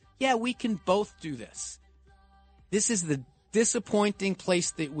gaffes. Yeah, we can both do this. This is the disappointing place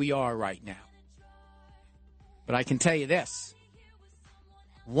that we are right now. But I can tell you this.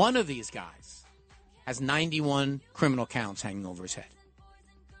 One of these guys has 91 criminal counts hanging over his head.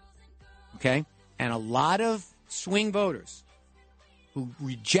 Okay? And a lot of swing voters who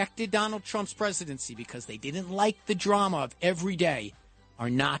rejected Donald Trump's presidency because they didn't like the drama of every day are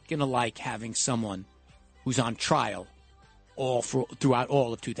not going to like having someone who's on trial throughout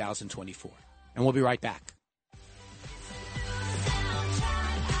all of 2024. And we'll be right back.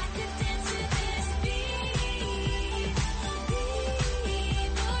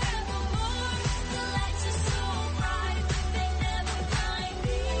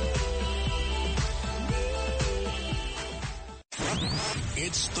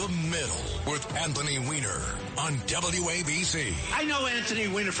 It's The Middle with Anthony Weiner on WABC. I know Anthony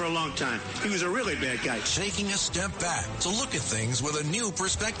Weiner for a long time. He was a really bad guy. Taking a step back to look at things with a new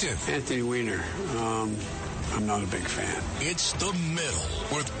perspective. Anthony Weiner, I'm not a big fan. It's The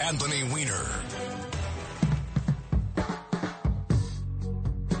Middle with Anthony Weiner.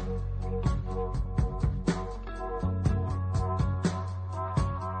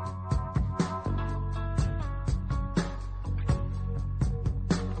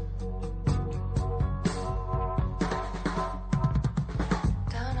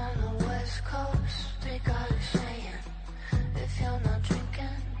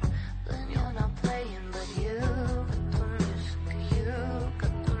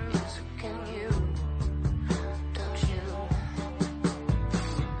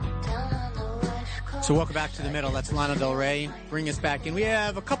 So welcome back to The Middle. That's Lana Del Rey. Bring us back in. We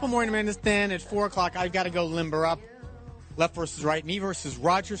have a couple more minutes then at 4 o'clock. I've got to go limber up. Left versus right. Me versus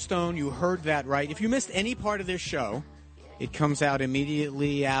Roger Stone. You heard that right. If you missed any part of this show, it comes out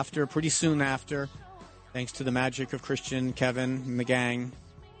immediately after, pretty soon after, thanks to the magic of Christian, Kevin, and the gang,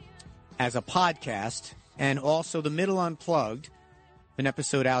 as a podcast. And also The Middle Unplugged, an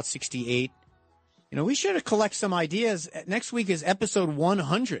episode out, 68. You know, we should collect some ideas. Next week is episode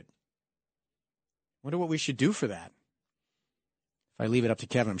 100. Wonder what we should do for that. If I leave it up to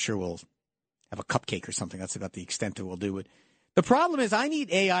Kevin, I'm sure we'll have a cupcake or something. That's about the extent that we'll do it. The problem is I need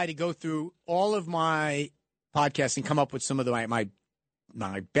AI to go through all of my podcasts and come up with some of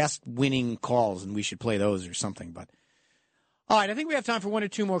my best winning calls, and we should play those or something. But all right, I think we have time for 1 or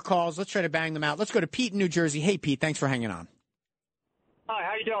 2 more calls. Let's try to bang them out. Let's go to Pete in New Jersey. Hey, Pete, thanks for hanging on. Hi,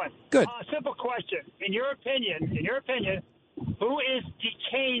 how you doing? Good. Simple question. In your opinion, who is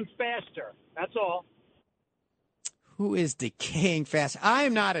decaying faster? That's all. Who is decaying fast? I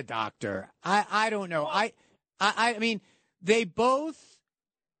am not a doctor. I don't know. I mean, they both.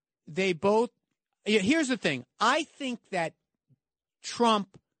 Here's the thing. I think that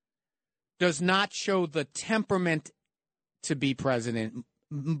Trump does not show the temperament to be president,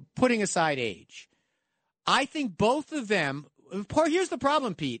 putting aside age. I think both of them. Here's the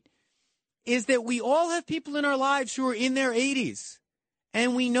problem, Pete, is that we all have people in our lives who are in their 80s,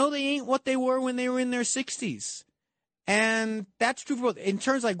 and we know they ain't what they were when they were in their 60s. And that's true for both. In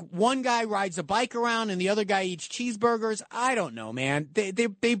terms like one guy rides a bike around and the other guy eats cheeseburgers. I don't know, man.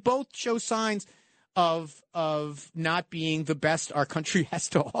 They both show signs of not being the best our country has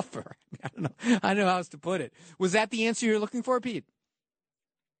to offer. I don't know how else to put it. Was that the answer you're looking for, Pete?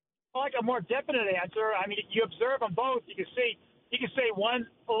 Like a more definite answer. I mean, you observe them both. You can say one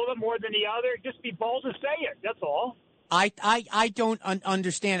a little bit more than the other. Just be bold to say it. That's all. I don't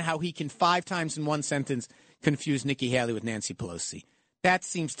understand how he can 5 times in one sentence confuse Nikki Haley with Nancy Pelosi. That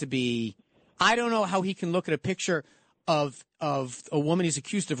seems to be. I don't know how he can look at a picture of a woman he's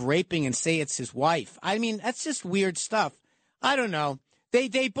accused of raping and say it's his wife. I mean, that's just weird stuff. I don't know. They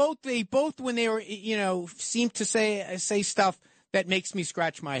both when they were seem to say stuff that makes me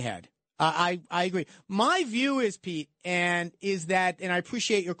scratch my head. I agree. My view is, Pete, and I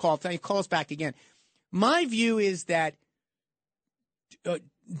appreciate your call. Call us back again. My view is that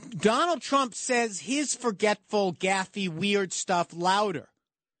Donald Trump says his forgetful, gaffy, weird stuff louder.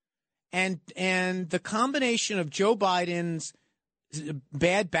 And the combination of Joe Biden's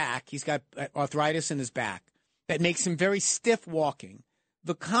bad back, he's got arthritis in his back, that makes him very stiff walking.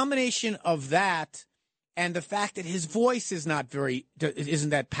 The combination of that and the fact that his voice isn't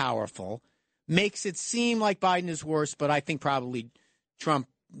that powerful makes it seem like Biden is worse, but I think probably Trump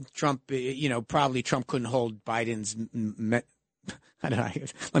couldn't hold Biden's. I don't know.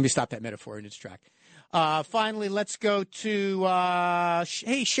 Let me stop that metaphor in its track. Finally, let's go to,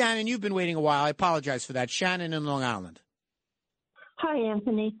 hey, Shannon, you've been waiting a while. I apologize for that. Shannon in Long Island. Hi,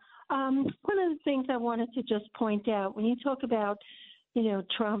 Anthony. One of the things I wanted to just point out, when you talk about,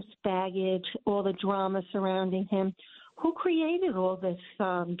 Trump's baggage, all the drama surrounding him, who created all this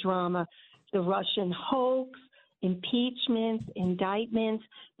drama? The Russian hoax, impeachments, indictments.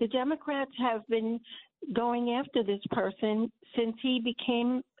 The Democrats have been going after this person since he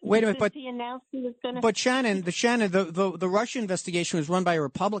became. Wait a minute, but he announced he was going to. But Shannon, the Russia investigation was run by a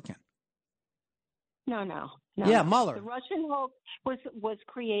Republican. No. Yeah, Mueller. The Russian hoax was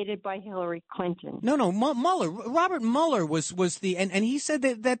created by Hillary Clinton. No, Mueller. Robert Mueller was the and he said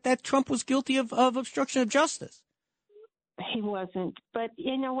that Trump was guilty of obstruction of justice. He wasn't, but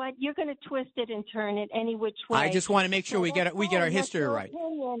you know what? You're going to twist it and turn it any which way. I just want to make sure we get our history right.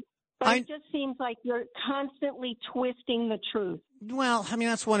 Opinion, but it just seems like you're constantly twisting the truth. Well, I mean,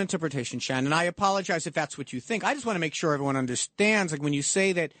 that's one interpretation, Shannon. I apologize if that's what you think. I just want to make sure everyone understands. Like when you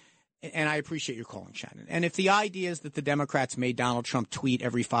say that and I appreciate your calling, Shannon. And if the idea is that the Democrats made Donald Trump tweet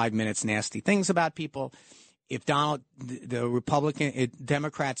every 5 minutes nasty things about people, if the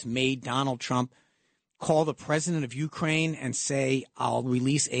Democrats made Donald Trump call the president of Ukraine and say, I'll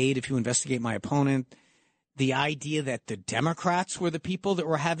release aid if you investigate my opponent, the idea that the Democrats were the people that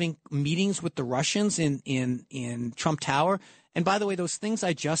were having meetings with the Russians in Trump Tower. And by the way, those things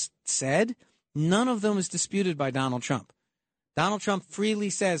I just said, none of them is disputed by Donald Trump. Donald Trump freely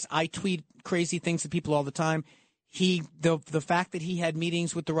says, I tweet crazy things to people all the time. The fact that he had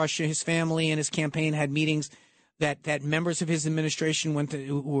meetings with his family and his campaign had meetings that members of his administration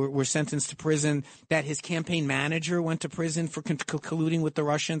were sentenced to prison, that his campaign manager went to prison for colluding with the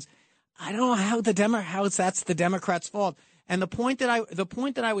Russians. I don't know how that's the Democrats' fault. And the point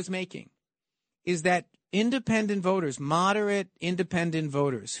that I was making is that independent voters, moderate independent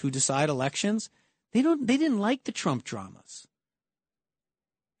voters who decide elections, they didn't like the Trump dramas.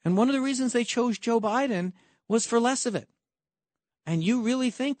 And one of the reasons they chose Joe Biden was for less of it. And you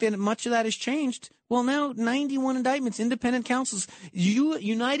really think that much of that has changed? Well, now 91 indictments, independent counsels,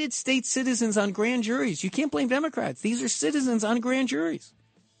 United States citizens on grand juries. You can't blame Democrats. These are citizens on grand juries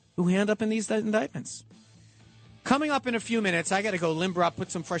who hand up in these indictments. Coming up in a few minutes, I got to go limber up, put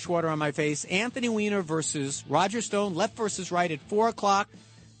some fresh water on my face. Anthony Weiner versus Roger Stone, left versus right at 4 o'clock.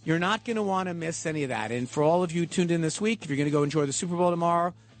 You're not going to want to miss any of that. And for all of you tuned in this week, if you're going to go enjoy the Super Bowl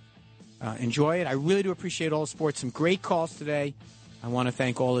tomorrow, enjoy it. I really do appreciate all the sports. Some great calls today. I want to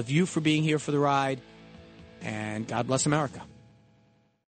thank all of you for being here for the ride. And God bless America.